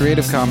under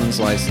Creative Commons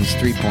License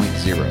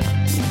 3.0.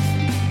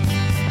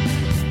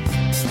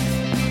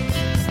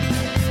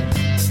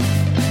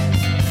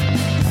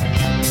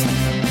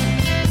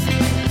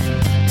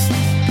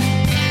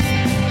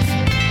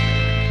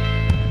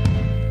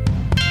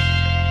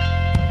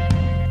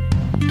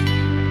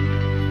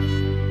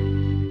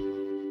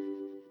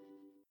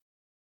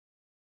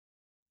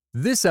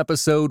 This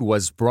episode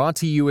was brought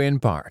to you in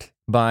part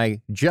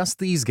by Just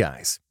These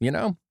Guys.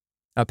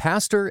 A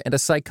pastor and a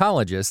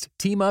psychologist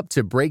team up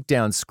to break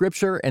down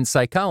scripture and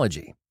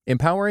psychology,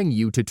 empowering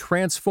you to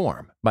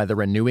transform by the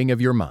renewing of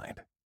your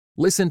mind.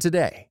 Listen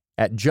today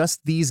at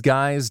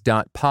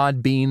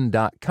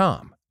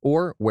justtheseguys.podbean.com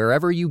or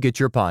wherever you get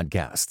your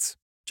podcasts.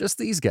 Just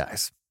These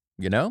Guys,